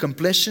holiness to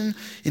completion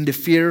in the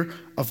fear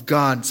of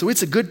God. So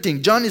it's a good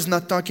thing. John is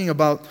not talking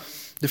about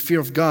the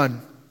fear of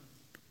God.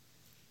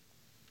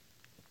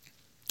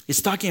 He's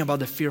talking about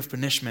the fear of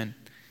punishment.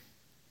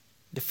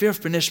 The fear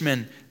of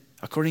punishment,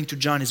 according to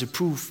John, is a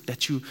proof that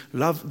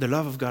the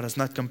love of God has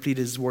not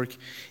completed His work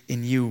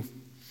in you.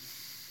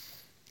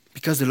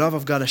 Because the love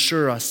of God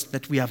assures us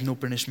that we have no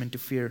punishment to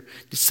fear.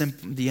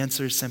 The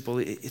answer is simple.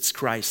 It's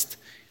Christ.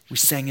 We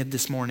sang it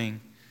this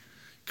morning.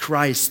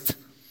 Christ.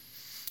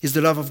 Is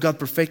the love of God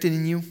perfected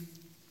in you?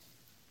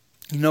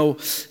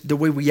 The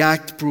way we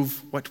act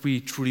proves what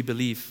we truly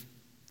believe.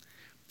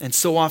 And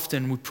so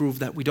often we prove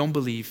that we don't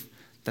believe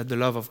that the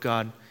love of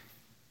God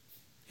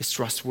is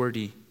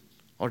trustworthy,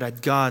 or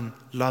that God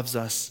loves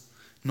us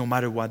no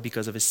matter what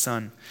because of His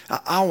Son.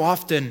 How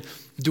often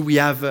do we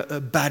have a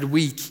bad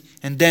week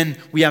and then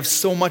we have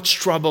so much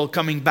trouble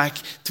coming back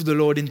to the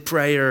Lord in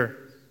prayer?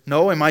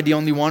 No? Am I the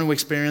only one who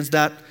experienced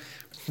that?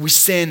 We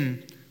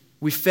sin,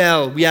 we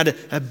fell, we had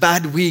a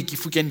bad week,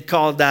 if we can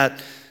call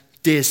that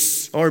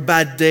this, or a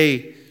bad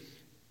day.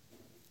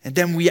 And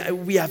then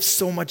we have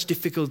so much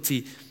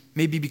difficulty,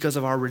 maybe because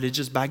of our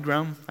religious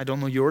background. I don't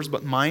know yours,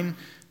 but mine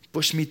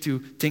push me to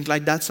think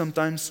like that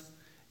sometimes.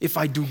 If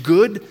I do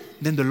good,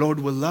 then the Lord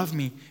will love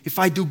me. If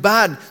I do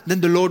bad, then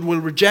the Lord will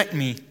reject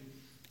me.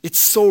 It's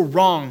so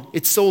wrong.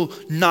 It's so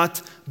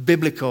not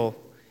biblical.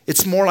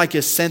 It's more like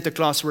a Santa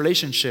Claus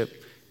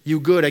relationship. You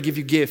good, I give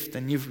you gift.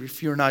 And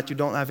if you're not, you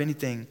don't have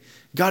anything.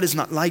 God is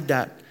not like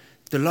that.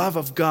 The love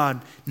of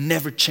God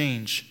never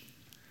changes.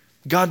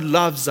 God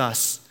loves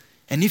us.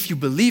 And if you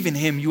believe in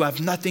Him, you have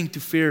nothing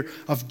to fear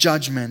of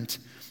judgment.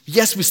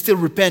 Yes, we still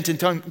repent and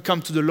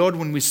come to the Lord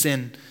when we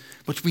sin.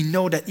 But we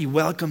know that He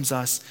welcomes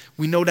us.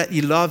 We know that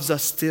He loves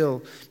us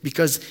still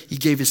because He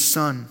gave His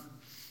Son.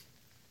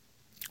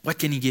 What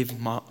can He give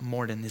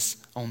more than His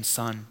own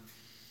Son?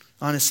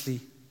 Honestly.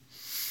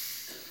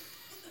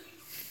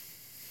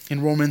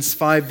 In Romans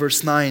 5,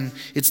 verse 9,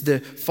 it's the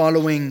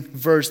following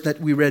verse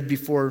that we read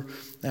before.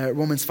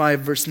 Romans 5,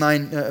 verse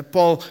 9,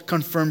 Paul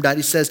confirmed that.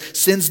 He says,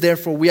 since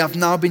therefore we have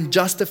now been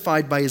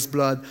justified by His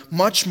blood,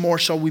 much more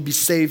shall we be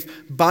saved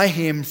by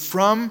Him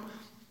from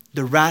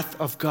the wrath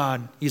of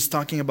God. He's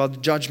talking about the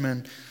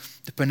judgment,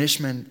 the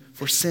punishment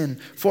for sin.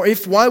 For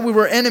if while we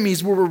were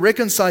enemies, we were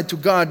reconciled to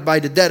God by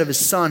the death of His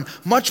Son,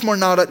 much more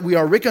now that we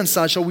are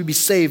reconciled, shall we be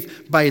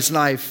saved by His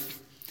life.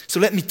 So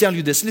let me tell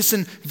you this.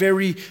 Listen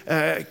very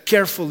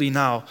carefully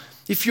now.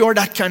 If you're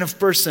that kind of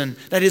person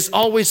that is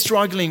always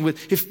struggling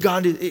with if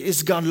God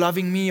is God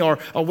loving me, or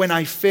when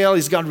I fail,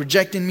 is God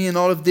rejecting me, and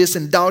all of this,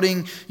 and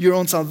doubting your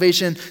own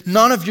salvation,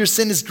 none of your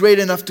sin is great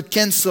enough to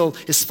cancel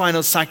His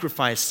final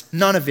sacrifice.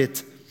 None of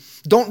it.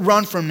 Don't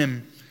run from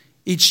Him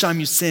each time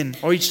you sin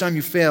or each time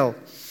you fail.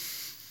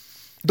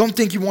 Don't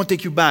think He won't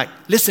take you back.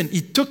 Listen, He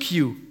took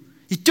you.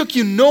 He took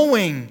you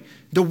knowing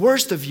the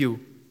worst of you.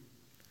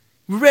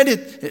 We read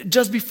it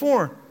just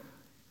before.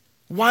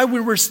 While we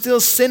were still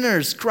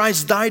sinners,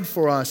 Christ died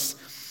for us.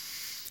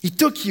 He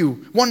took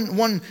you.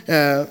 One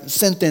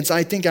sentence,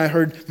 I think I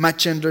heard Matt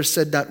Chandler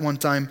said that one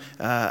time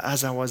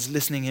as I was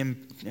listening to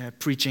him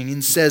preaching.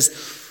 He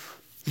says,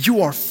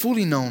 you are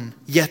fully known,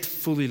 yet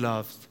fully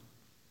loved.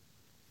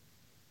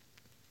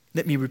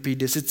 Let me repeat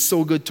this. It's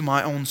so good to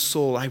my own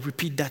soul. I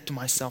repeat that to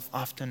myself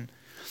often.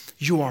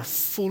 You are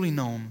fully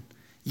known,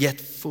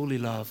 yet fully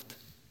loved.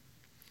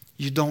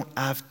 You don't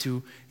have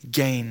to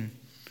gain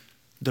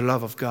the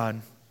love of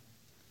God.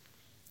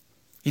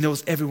 He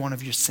knows every one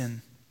of your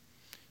sin.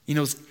 He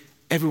knows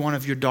every one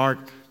of your dark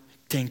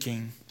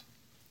thinking.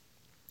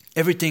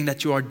 Everything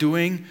that you are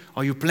doing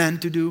or you plan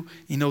to do,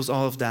 he knows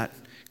all of that.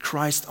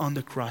 Christ on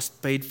the cross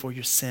paid for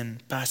your sin,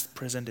 past,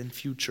 present, and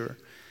future.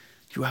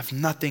 You have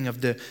nothing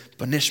of the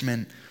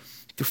punishment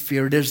to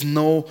fear. There's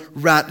no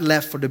wrath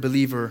left for the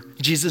believer.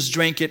 Jesus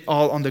drank it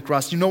all on the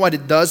cross. You know what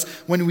it does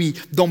when we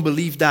don't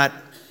believe that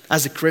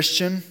as a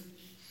Christian?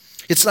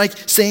 It's like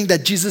saying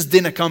that Jesus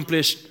didn't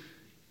accomplish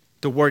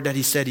the work that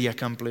he said he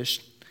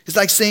accomplished. It's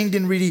like saying he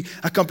didn't really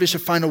accomplish a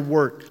final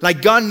work.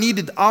 Like God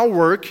needed our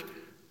work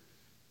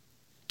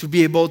to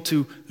be able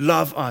to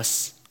love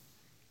us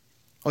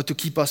or to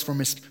keep us from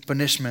his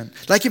punishment.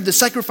 Like if the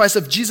sacrifice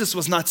of Jesus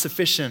was not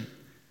sufficient.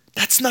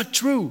 That's not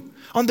true.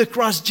 On the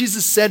cross,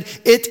 Jesus said,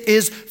 "It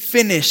is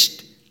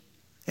finished."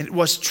 And it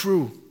was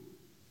true.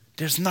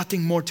 There's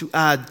nothing more to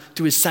add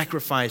to his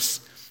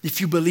sacrifice.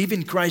 If you believe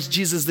in Christ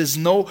Jesus, there's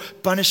no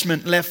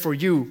punishment left for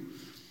you.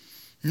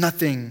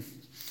 Nothing.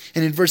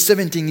 And in verse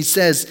 17, he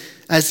says,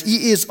 "As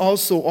he is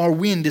also are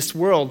we in this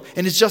world."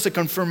 And it's just a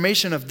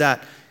confirmation of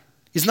that.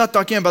 He's not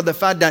talking about the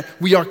fact that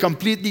we are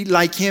completely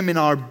like him in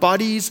our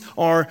bodies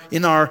or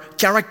in our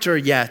character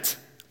yet.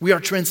 We are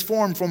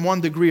transformed from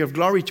one degree of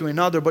glory to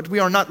another, but we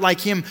are not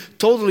like him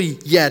totally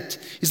yet.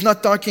 He's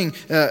not talking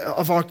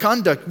of our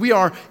conduct. We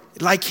are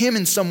like him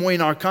in some way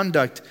in our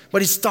conduct,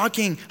 but he's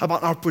talking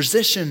about our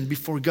position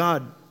before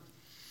God,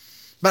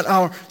 about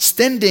our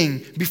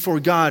standing before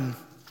God.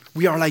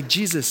 We are like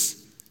Jesus,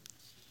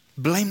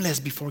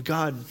 blameless before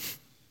God.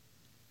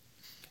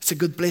 It's a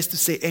good place to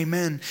say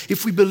amen.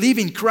 If we believe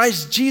in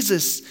Christ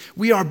Jesus,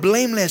 we are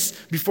blameless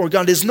before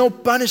God. There's no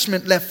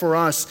punishment left for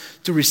us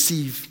to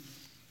receive.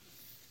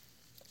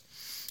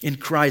 In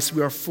Christ,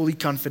 we are fully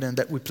confident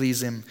that we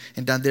please him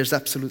and that there's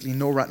absolutely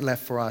no wrath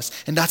left for us.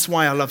 And that's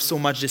why I love so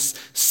much this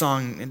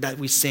song that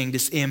we sing,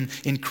 this hymn,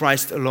 "In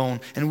Christ Alone."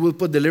 And we'll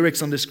put the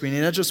lyrics on the screen.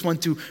 And I just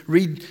want to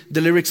read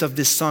the lyrics of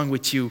this song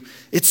with you.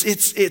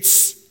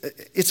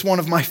 It's one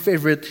of my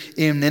favorite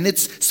hymns, and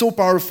it's so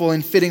powerful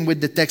and fitting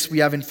with the text we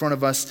have in front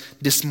of us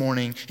this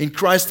morning. In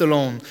Christ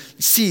alone.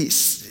 See,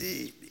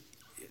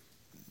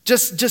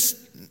 just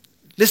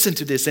listen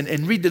to this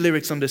and read the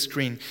lyrics on the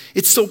screen.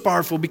 It's so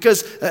powerful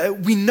because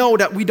we know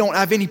that we don't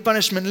have any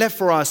punishment left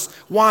for us.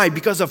 Why?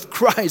 Because of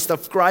Christ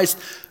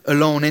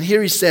alone. And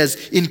here he says,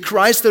 "In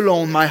Christ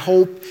alone my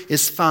hope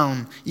is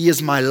found. He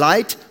is my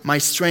light, my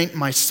strength,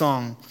 my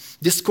song.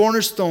 This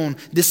cornerstone,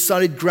 this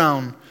solid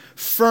ground,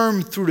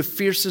 firm through the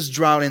fiercest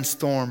drought and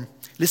storm."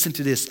 Listen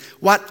to this.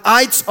 "What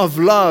heights of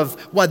love,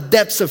 what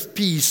depths of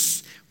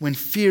peace, when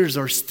fears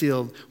are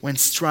stilled, when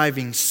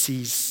striving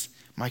cease.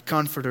 My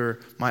comforter,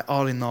 my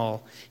all in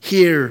all.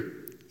 Here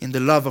in the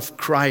love of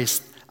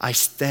Christ I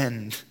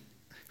stand."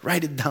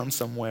 Write it down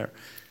somewhere.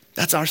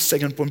 That's our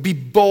second point. Be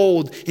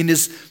bold in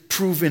his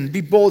proven.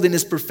 Be bold in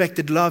his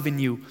perfected love in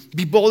you.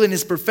 Be bold in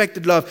his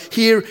perfected love.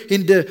 Here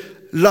in the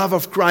love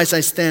of Christ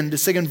I stand. The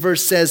second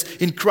verse says,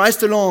 "In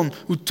Christ alone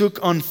who took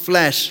on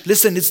flesh."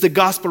 Listen, it's the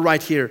gospel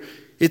right here.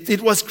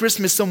 It was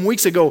Christmas some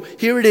weeks ago.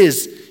 Here it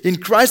is. "In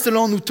Christ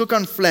alone who took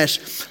on flesh,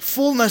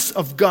 fullness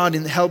of God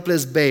in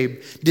helpless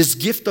babe, this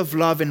gift of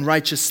love and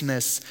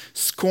righteousness,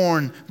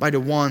 scorned by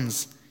the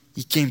ones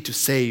he came to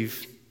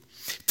save."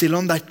 Till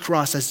on that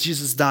cross as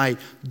Jesus died,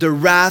 the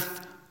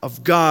wrath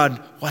of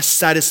God was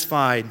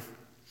satisfied.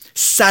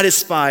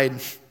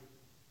 Satisfied.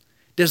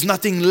 There's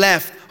nothing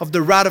left of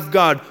the wrath of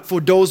God for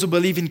those who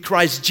believe in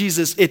Christ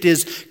Jesus. It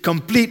is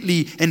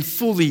completely and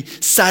fully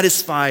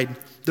satisfied.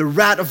 The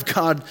wrath of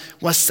God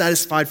was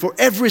satisfied, for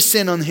every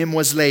sin on him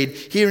was laid.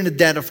 Here in the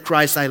death of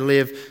Christ I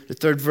live. The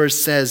third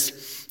verse says,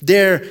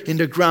 "There in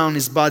the ground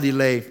his body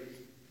lay,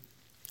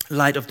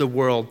 light of the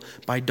world,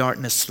 by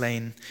darkness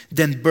slain.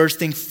 Then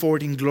bursting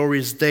forth in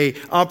glorious day,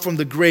 up from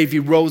the grave he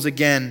rose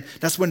again."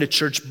 That's when the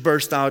church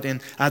burst out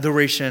in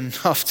adoration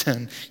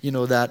often, you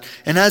know that.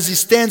 "And as he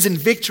stands in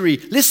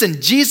victory,"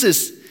 listen,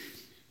 Jesus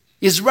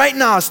is right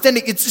now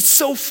standing. It's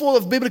so full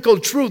of biblical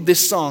truth,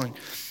 this song.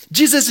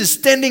 Jesus is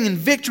standing in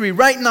victory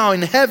right now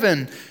in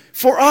heaven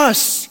for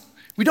us.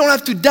 We don't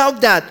have to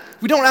doubt that.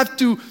 We don't have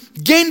to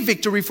gain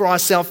victory for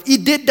ourselves. He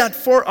did that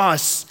for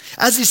us.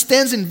 As he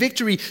stands in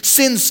victory,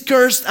 sin's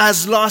curse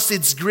has lost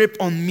its grip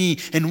on me.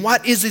 And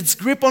what is its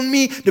grip on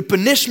me? The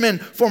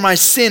punishment for my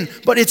sin.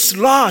 But it's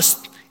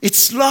lost.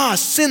 It's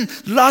lost. Sin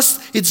lost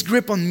its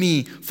grip on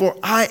me. For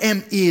I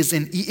am his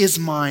and he is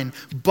mine,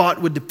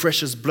 bought with the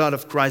precious blood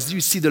of Christ. Do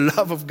you see the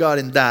love of God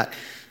in that?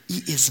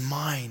 He is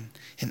mine.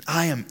 And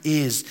I am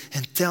his.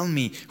 And tell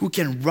me, who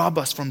can rob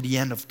us from the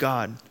hand of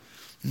God?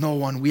 No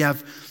one. We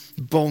have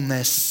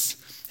boldness.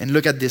 And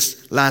look at this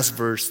last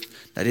verse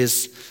that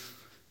is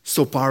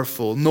so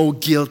powerful. No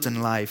guilt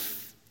in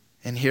life.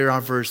 And here our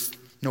verse,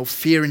 no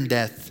fear in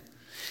death.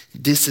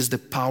 This is the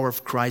power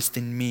of Christ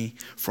in me.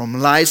 From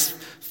life's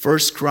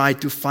first cry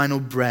to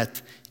final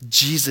breath,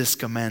 Jesus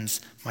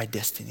commands my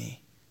destiny.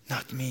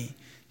 Not me.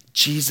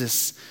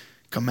 Jesus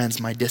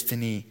commands my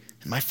destiny.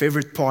 And my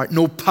favorite part,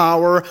 no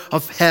power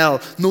of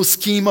hell, no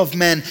scheme of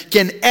man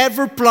can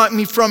ever pluck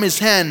me from his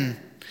hand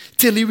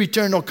till he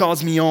returns or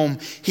calls me home.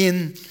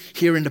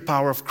 Here in the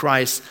power of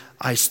Christ,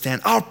 I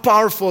stand. How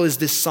powerful is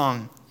this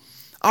song?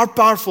 How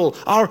powerful,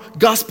 how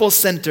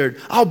gospel-centered,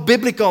 how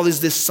biblical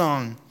is this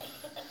song?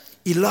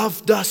 He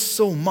loved us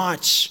so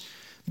much.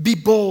 Be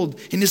bold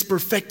in His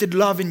perfected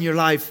love in your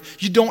life.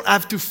 You don't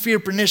have to fear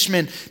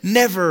punishment.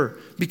 Never.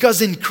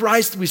 Because in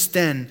Christ we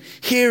stand.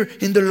 Here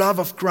in the love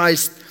of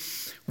Christ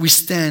we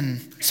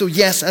stand. So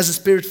yes, as a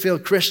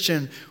Spirit-filled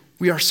Christian,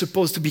 we are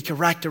supposed to be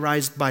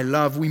characterized by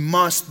love. We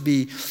must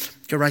be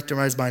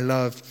characterized by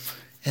love.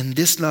 And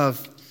this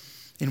love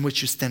in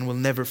which you stand will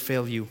never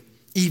fail you,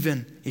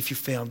 even if you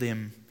failed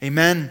Him.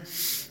 Amen?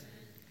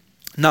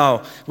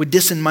 Now, with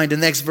this in mind, the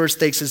next verse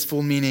takes its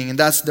full meaning. And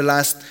that's the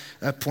last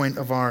point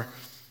of our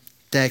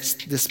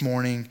text this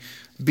morning.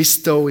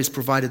 Bestow His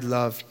provided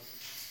love.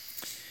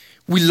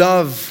 We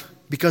love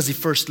because He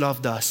first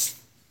loved us.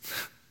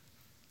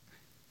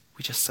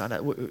 We just saw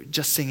that. We're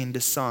just singing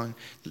this song,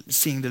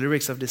 seeing the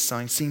lyrics of this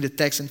song, seeing the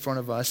text in front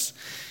of us.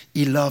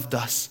 He loved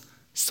us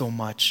so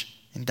much.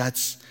 And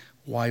that's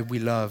why we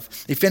love.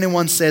 If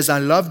anyone says, I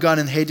love God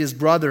and hate his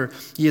brother,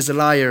 he is a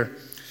liar.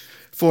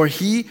 For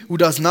he who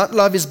does not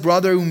love his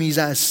brother whom he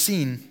has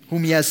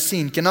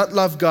seen, cannot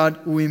love God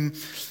whom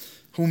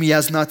he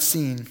has not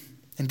seen.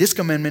 And this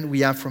commandment we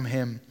have from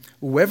Him.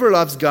 Whoever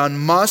loves God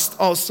must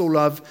also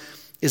love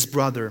his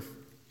brother.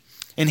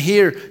 And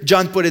here,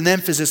 John put an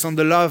emphasis on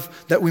the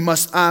love that we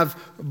must have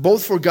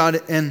both for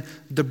God and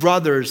the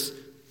brothers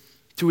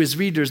to his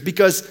readers.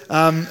 Because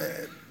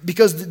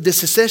the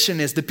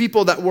secessionists, the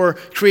people that were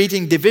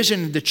creating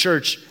division in the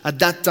church at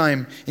that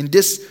time, in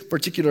this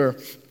particular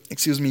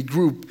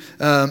group,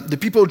 the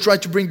people who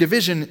tried to bring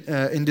division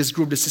in this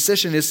group, the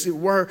secessionists,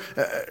 were,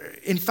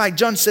 in fact,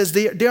 John says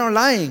they are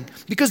lying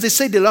because they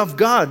say they love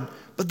God,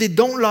 but they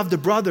don't love the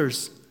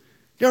brothers.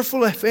 They are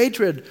full of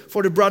hatred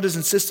for the brothers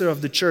and sisters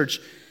of the church.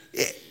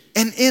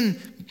 And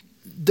in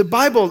the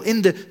Bible,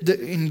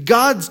 in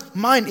God's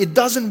mind, it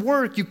doesn't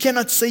work. You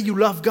cannot say you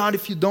love God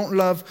if you don't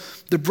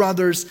love the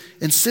brothers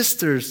and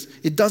sisters.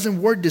 It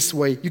doesn't work this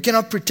way. You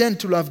cannot pretend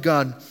to love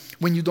God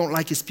when you don't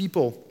like His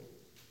people.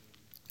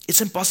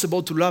 It's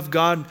impossible to love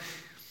God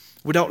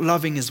without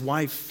loving His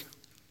wife.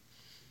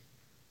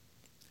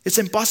 It's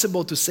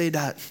impossible to say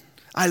that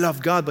I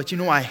love God, but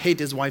I hate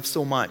His wife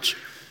so much.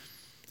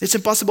 It's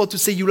impossible to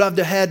say you love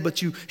the head,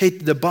 but you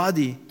hate the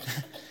body.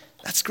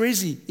 That's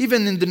crazy.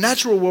 Even in the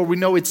natural world, we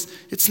know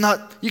it's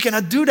not, you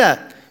cannot do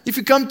that. If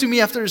you come to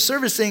me after a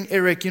service saying,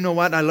 Eric, you know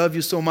what, I love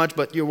you so much,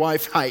 but your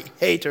wife, I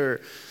hate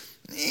her.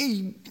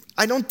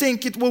 I don't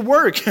think it will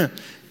work.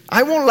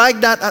 I won't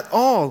like that at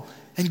all.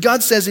 And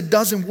God says it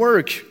doesn't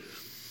work.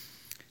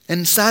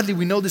 And sadly,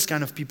 we know this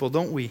kind of people,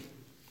 don't we?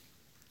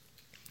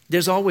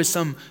 There's always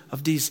some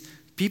of these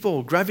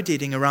people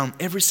gravitating around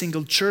every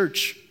single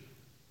church.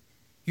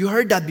 You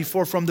heard that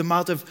before from the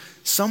mouth of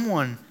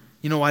someone.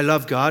 I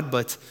love God,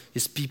 but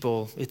His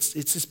people, it's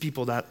His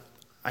people that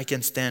I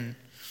can't stand.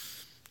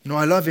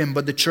 I love Him,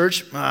 but the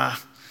church, I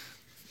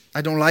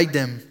don't like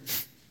them.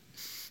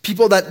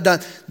 People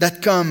that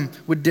come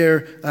with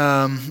their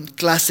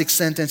classic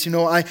sentence,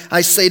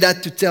 I say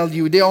that to tell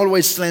you. They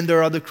always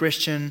slander other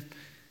Christian,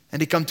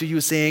 and they come to you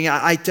saying,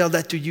 I tell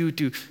that to you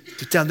to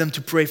tell them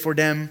to pray for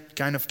them,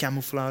 kind of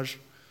camouflage.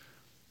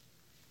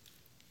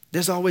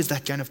 There's always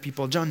that kind of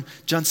people. John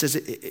says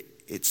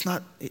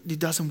it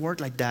doesn't work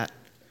like that.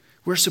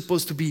 We're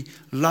supposed to be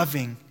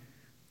loving.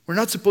 We're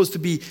not supposed to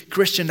be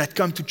Christian that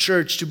come to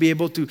church to be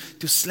able to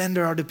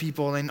slander other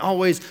people and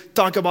always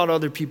talk about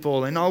other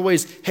people and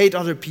always hate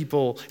other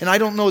people. And I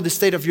don't know the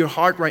state of your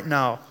heart right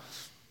now.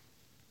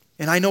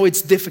 And I know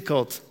it's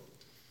difficult.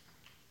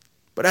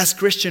 But as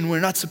Christian, we're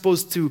not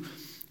supposed to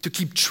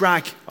keep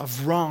track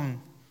of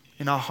wrong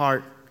in our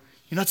heart.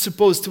 You're not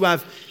supposed to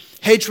have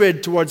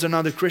hatred towards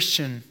another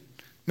Christian.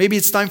 Maybe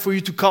it's time for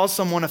you to call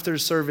someone after the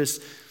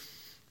service,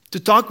 to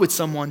talk with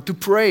someone, to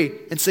pray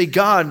and say,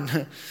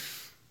 God,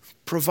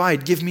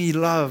 provide, give me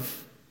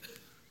love.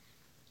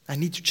 I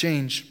need to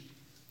change.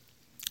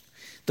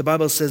 The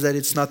Bible says that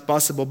it's not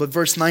possible, but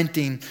verse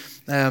 19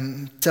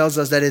 tells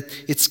us that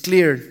it's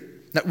clear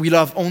that we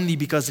love only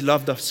because He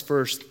loved us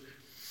first.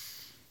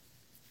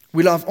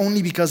 We love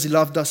only because He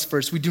loved us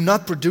first. We do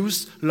not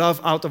produce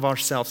love out of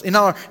ourselves. In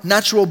our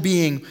natural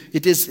being,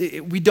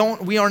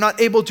 we are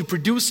not able to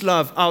produce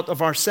love out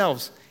of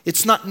ourselves.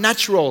 It's not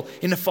natural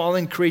in a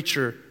fallen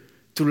creature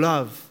to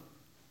love.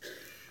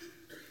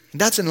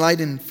 And that's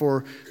enlightening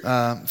for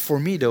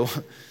me though,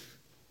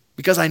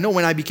 because I know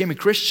when I became a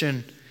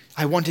Christian,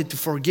 I wanted to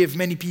forgive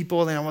many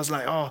people, and I was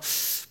like,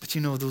 but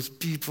those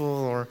people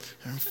or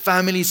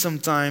family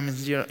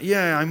sometimes,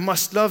 I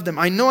must love them.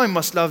 I know I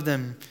must love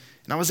them.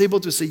 And I was able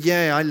to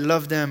say, I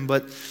love them,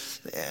 but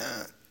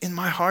in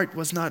my heart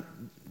was not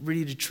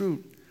really the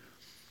truth.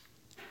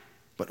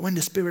 But when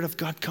the Spirit of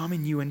God come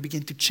in you and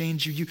begin to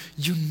change you,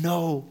 you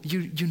know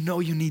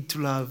you need to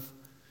love.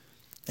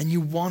 And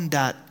you want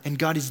that, and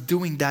God is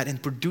doing that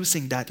and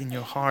producing that in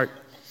your heart.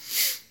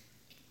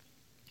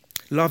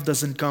 Love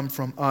doesn't come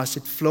from us.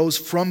 It flows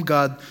from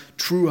God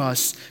through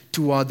us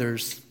to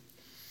others.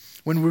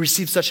 When we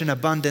receive such an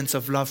abundance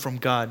of love from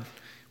God,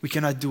 we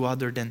cannot do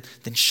other than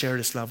share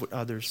this love with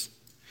others.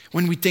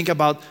 When we think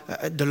about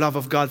the love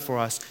of God for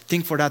us,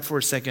 think for that for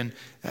a second.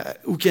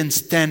 Who can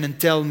stand and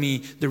tell me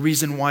the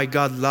reason why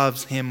God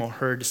loves him or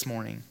her this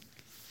morning?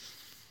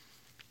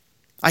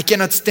 I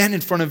cannot stand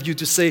in front of you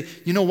to say,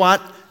 you know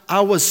what?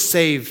 I was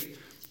saved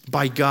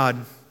by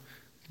God.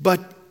 But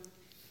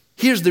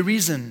here's the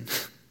reason.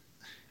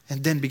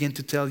 And then begin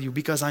to tell you,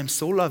 because I'm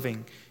so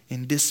loving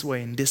in this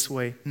way, in this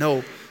way.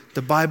 No,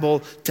 the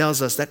Bible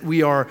tells us that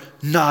we are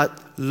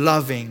not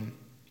loving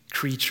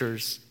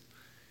creatures.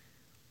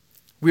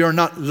 We are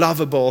not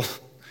lovable.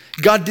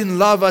 God didn't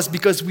love us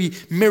because we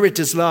merit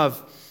his love.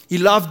 He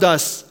loved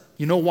us.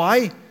 You know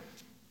why?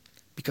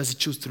 Because he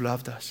chose to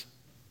love us.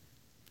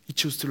 He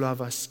chose to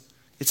love us.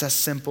 It's as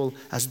simple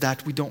as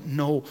that. We don't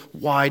know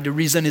why. The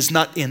reason is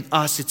not in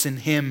us, it's in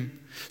him.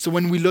 So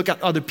when we look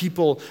at other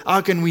people,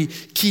 how can we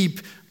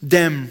keep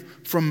them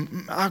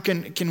from, how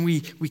can we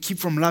keep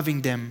from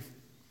loving them?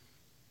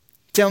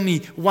 Tell me,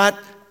 what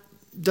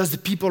does the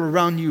people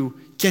around you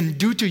can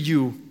do to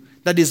you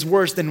that is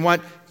worse than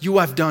what you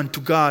have done to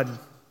God?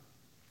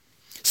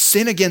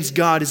 Sin against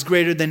God is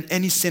greater than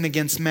any sin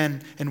against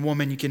men and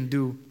women you can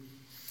do.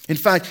 In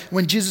fact,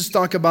 when Jesus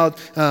talked about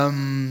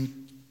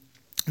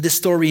this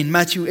story in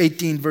Matthew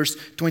 18, verse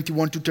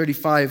 21 to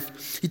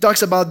 35, he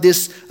talks about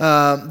this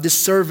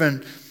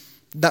servant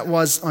that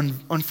was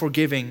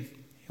unforgiving.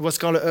 He was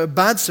called a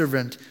bad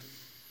servant.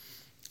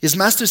 His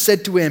master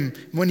said to him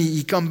when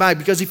he come back,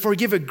 because he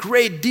forgave a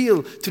great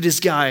deal to this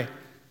guy.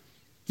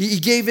 He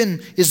gave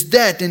in his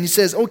debt and he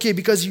says, okay,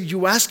 because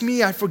you ask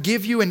me, I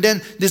forgive you. And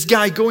then this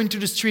guy go into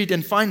the street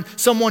and find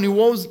someone who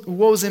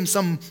owes him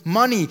some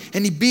money.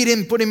 And he beat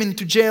him, put him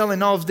into jail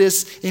and all of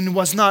this, and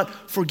was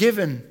not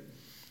forgiving.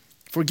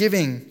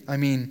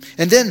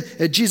 And then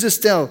Jesus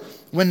tell,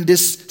 when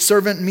this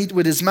servant meet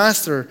with his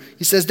master,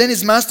 he says, then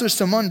his master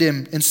summoned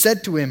him and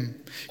said to him,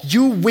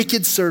 you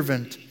wicked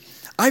servant,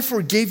 I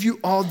forgave you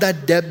all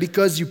that debt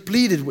because you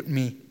pleaded with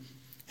me.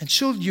 And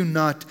should you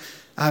not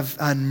have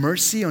had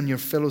mercy on your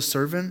fellow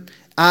servant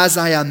as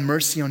I had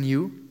mercy on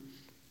you?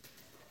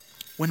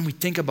 When we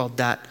think about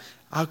that,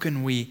 how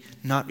can we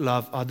not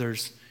love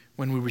others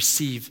when we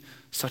receive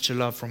such a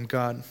love from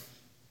God?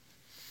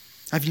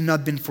 Have you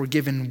not been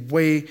forgiven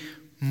way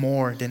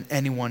more than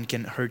anyone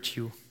can hurt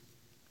you?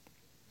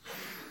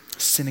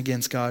 Sin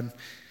against God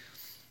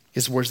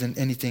is worse than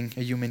anything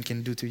a human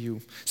can do to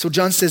you. So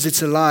John says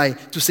it's a lie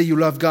to say you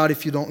love God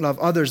if you don't love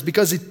others,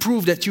 because it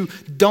proves that you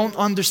don't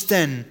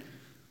understand.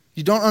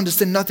 You don't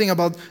understand nothing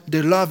about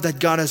the love that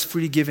God has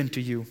freely given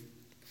to you.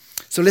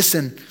 So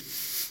listen,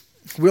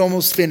 we're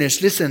almost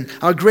finished. Listen,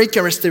 our great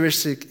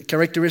characteristic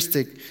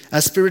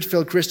as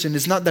Spirit-filled Christian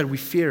is not that we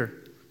fear,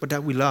 but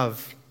that we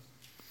love.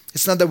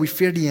 It's not that we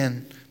fear the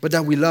end, but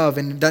that we love,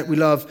 and that we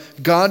love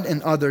God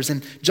and others.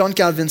 And John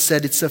Calvin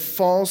said it's a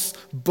false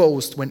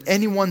boast when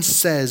anyone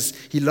says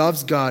he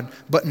loves God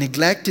but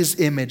neglect his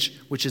image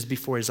which is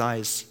before his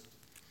eyes.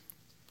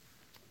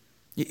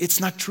 It's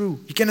not true.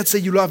 You cannot say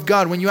you love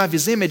God when you have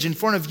his image in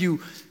front of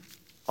you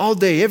all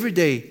day, every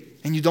day,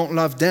 and you don't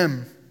love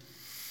them.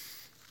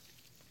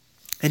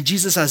 And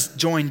Jesus has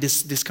joined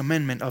this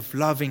commandment of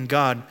loving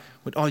God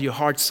with all your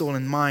heart, soul,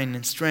 and mind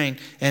and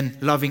strength,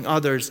 and loving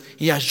others.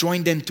 He has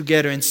joined them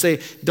together and say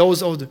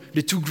those are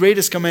the two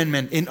greatest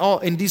commandments.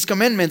 In these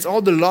commandments,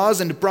 all the laws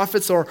and the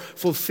prophets are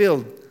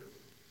fulfilled.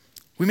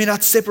 We may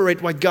not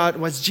separate what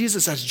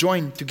Jesus has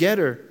joined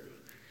together.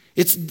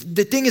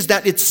 The thing is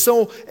that it's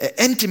so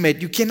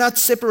intimate. You cannot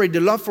separate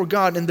the love for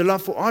God and the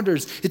love for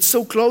others. It's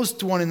so close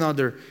to one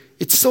another.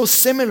 It's so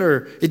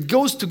similar. It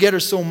goes together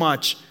so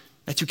much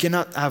that you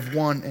cannot have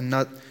one and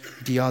not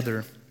the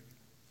other.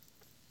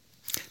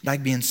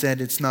 That being said,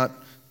 it's not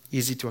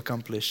easy to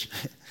accomplish.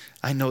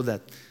 I know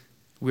that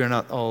we are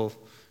not all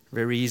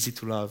very easy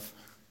to love.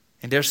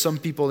 And there are some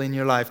people in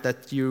your life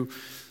that you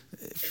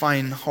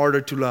find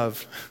harder to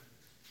love.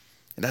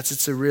 And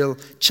it's a real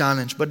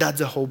challenge. But that's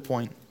the whole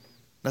point.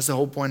 That's the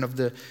whole point of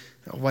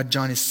what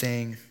John is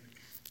saying.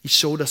 He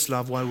showed us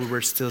love while we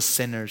were still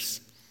sinners,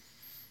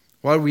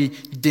 while we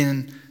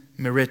didn't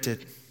merit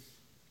it.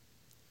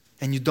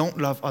 And you don't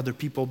love other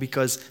people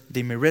because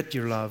they merit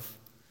your love,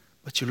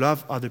 but you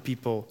love other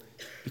people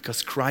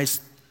because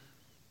Christ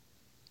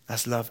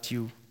has loved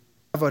you.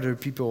 Love other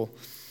people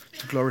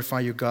to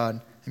glorify your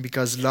God. And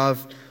because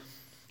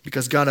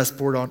God has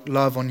poured out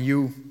love on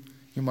you,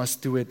 you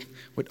must do it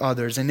with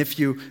others. And if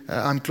you,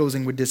 I'm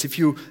closing with this, if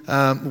you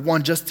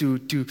want just to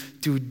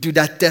do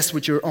that test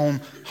with your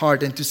own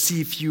heart and to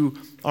see if you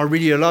are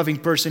really a loving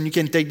person, you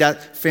can take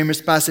that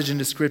famous passage in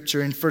the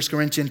scripture in 1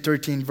 Corinthians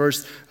 13,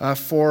 verse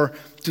 4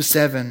 to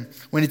 7,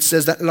 when it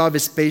says that love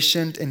is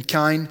patient and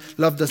kind.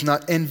 Love does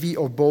not envy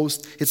or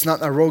boast. It's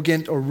not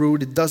arrogant or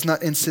rude. It does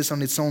not insist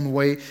on its own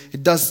way.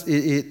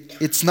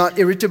 It's not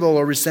irritable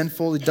or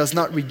resentful. It does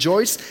not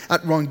rejoice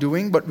at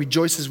wrongdoing, but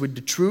rejoices with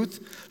the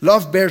truth.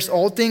 Love bears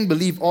all things,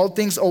 believes all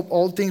things, hopes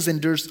all things,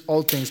 endures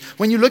all things.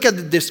 When you look at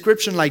the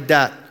description like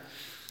that,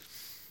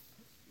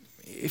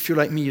 if you're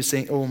like me, you're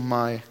saying, oh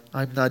my,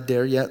 I'm not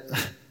there yet.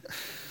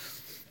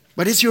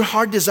 But is your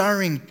heart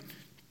desiring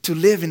to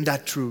live in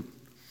that truth?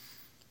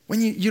 When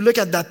you look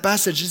at that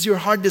passage, is your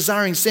heart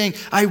desiring, saying,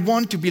 I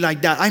want to be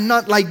like that. I'm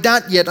not like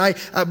that yet,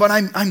 but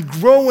I'm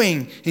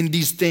growing in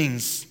these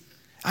things.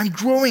 I'm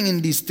growing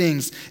in these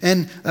things.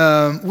 And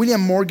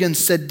William Morgan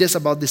said this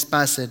about this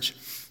passage.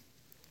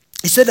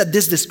 He said that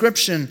this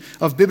description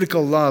of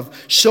biblical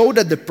love showed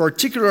that the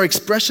particular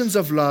expressions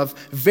of love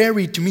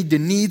vary to meet the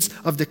needs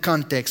of the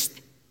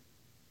context.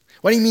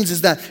 What he means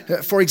is that,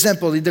 for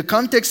example, in the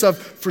context of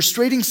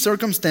frustrating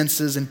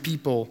circumstances and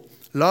people,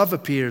 love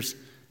appears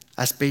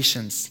as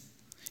patience.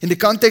 In the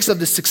context of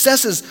the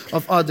successes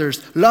of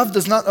others, love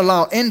does not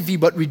allow envy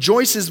but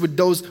rejoices with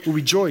those who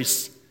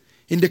rejoice.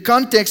 In the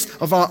context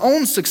of our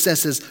own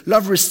successes,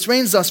 love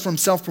restrains us from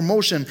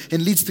self-promotion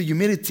and leads to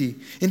humility.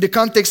 In the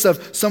context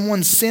of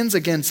someone's sins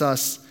against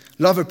us,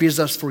 love appears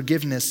as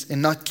forgiveness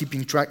and not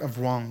keeping track of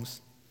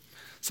wrongs.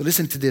 So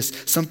listen to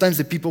this. Sometimes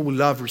the people we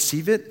love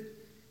receive it,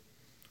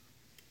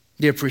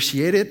 they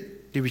appreciate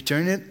it, they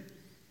return it,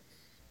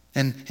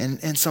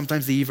 and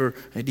sometimes they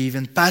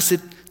even pass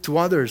it to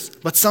others.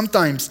 But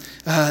sometimes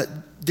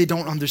they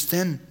don't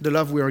understand the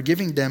love we are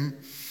giving them.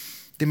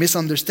 They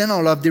misunderstand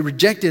our love, they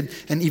reject it,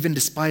 and even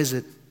despise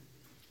it.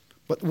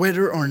 But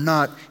whether or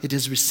not it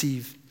is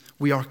received,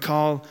 we are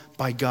called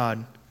by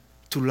God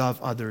to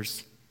love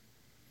others.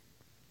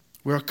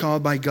 We are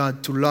called by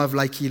God to love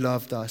like He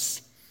loved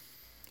us.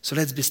 So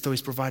let's bestow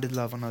His provided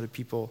love on other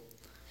people.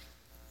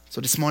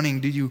 So this morning,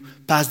 did you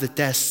pass the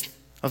test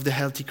of the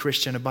healthy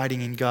Christian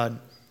abiding in God?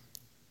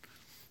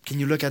 Can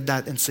you look at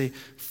that and say,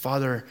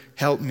 Father,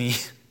 help me?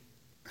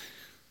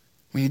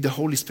 We need the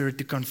Holy Spirit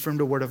to confirm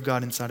the Word of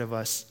God inside of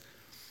us.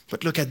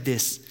 But look at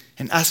this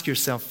and ask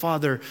yourself,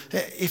 Father,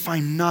 if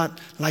I'm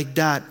not like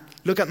that,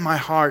 look at my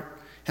heart.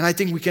 And I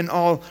think we can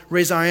all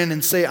raise our hand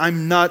and say,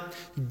 I'm not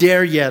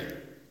there yet.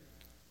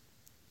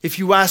 If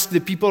you ask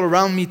the people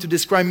around me to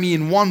describe me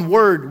in one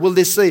word, will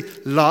they say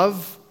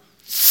love?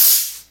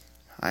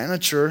 I'm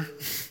not sure.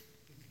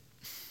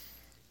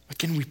 But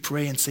can we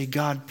pray and say,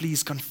 God,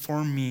 please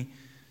conform me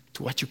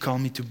to what you call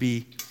me to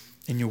be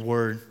in your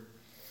word?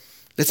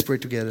 Let's pray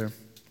together.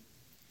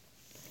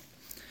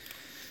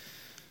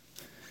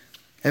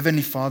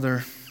 Heavenly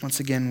Father, once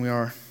again we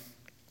are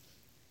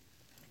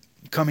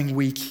coming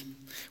week.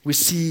 We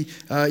see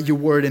your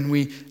word and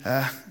we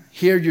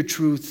hear your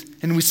truth.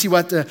 And we see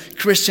what a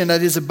Christian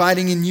that is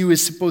abiding in you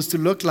is supposed to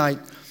look like.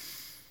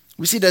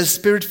 We see that a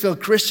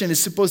spirit-filled Christian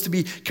is supposed to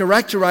be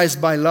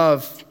characterized by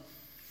love.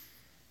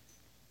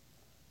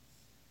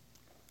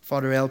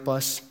 Father, help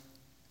us.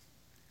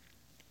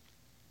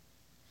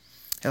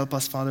 Help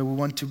us, Father. We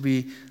want to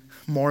be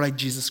more like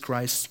Jesus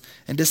Christ.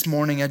 And this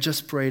morning, I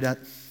just pray that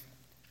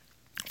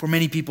for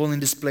many people in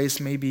this place,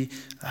 maybe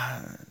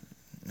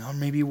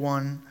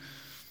one,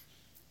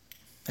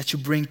 that you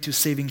bring to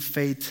saving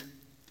faith,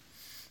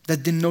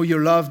 that didn't know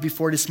your love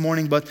before this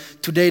morning, but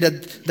today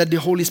that the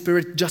Holy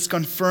Spirit just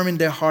confirm in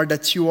their heart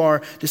that you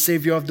are the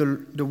Savior of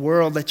the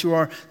world, that you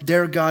are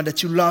their God,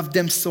 that you love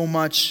them so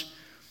much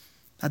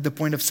at the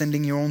point of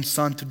sending your own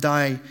Son to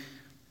die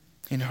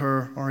in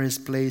her or his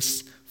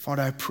place.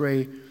 Father, I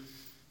pray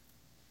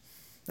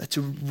that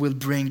you will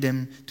bring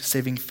them to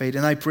saving faith.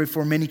 And I pray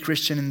for many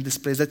Christians in this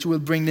place, that you will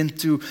bring them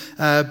to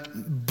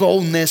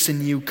boldness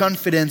in you,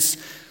 confidence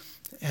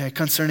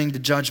concerning the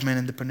judgment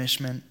and the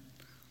punishment.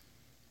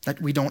 That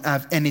we don't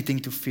have anything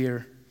to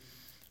fear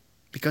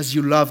because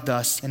you loved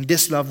us and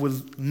this love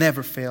will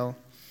never fail.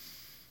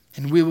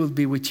 And we will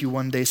be with you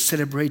one day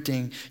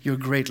celebrating your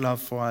great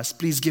love for us.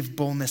 Please give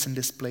boldness in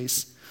this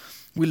place.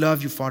 We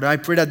love you, Father. I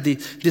pray that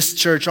this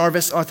church,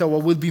 Harvest Ottawa,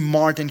 will be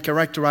marked and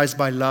characterized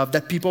by love.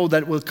 That people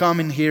that will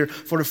come in here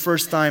for the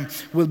first time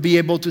will be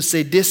able to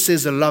say, this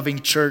is a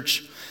loving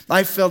church.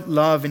 I felt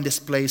love in this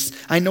place.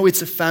 I know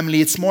it's a family.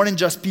 It's more than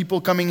just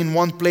people coming in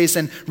one place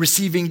and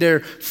receiving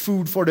their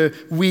food for the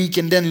week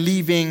and then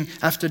leaving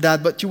after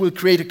that. But you will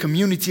create a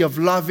community of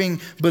loving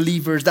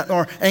believers that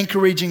are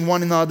encouraging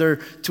one another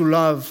to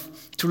love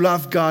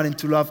God and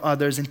to love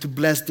others and to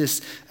bless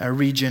this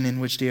region in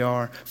which they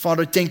are.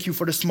 Father, thank you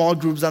for the small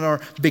groups that are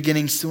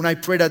beginning soon. I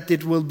pray that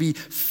it will be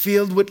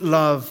filled with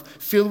love,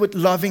 filled with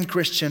loving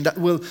Christians that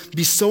will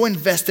be so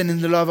invested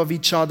in the love of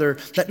each other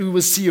that we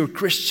will see your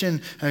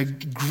Christian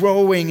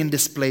growing in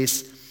this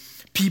place.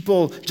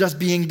 People just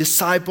being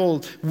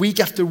discipled week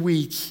after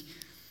week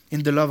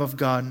in the love of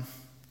God.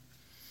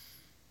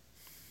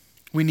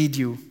 We need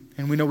you,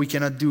 and we know we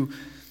cannot do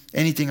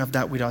anything of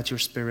that without your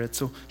Spirit.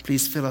 So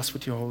please fill us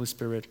with your Holy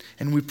Spirit.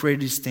 And we pray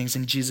these things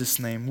in Jesus'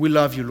 name. We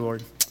love you,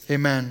 Lord.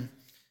 Amen.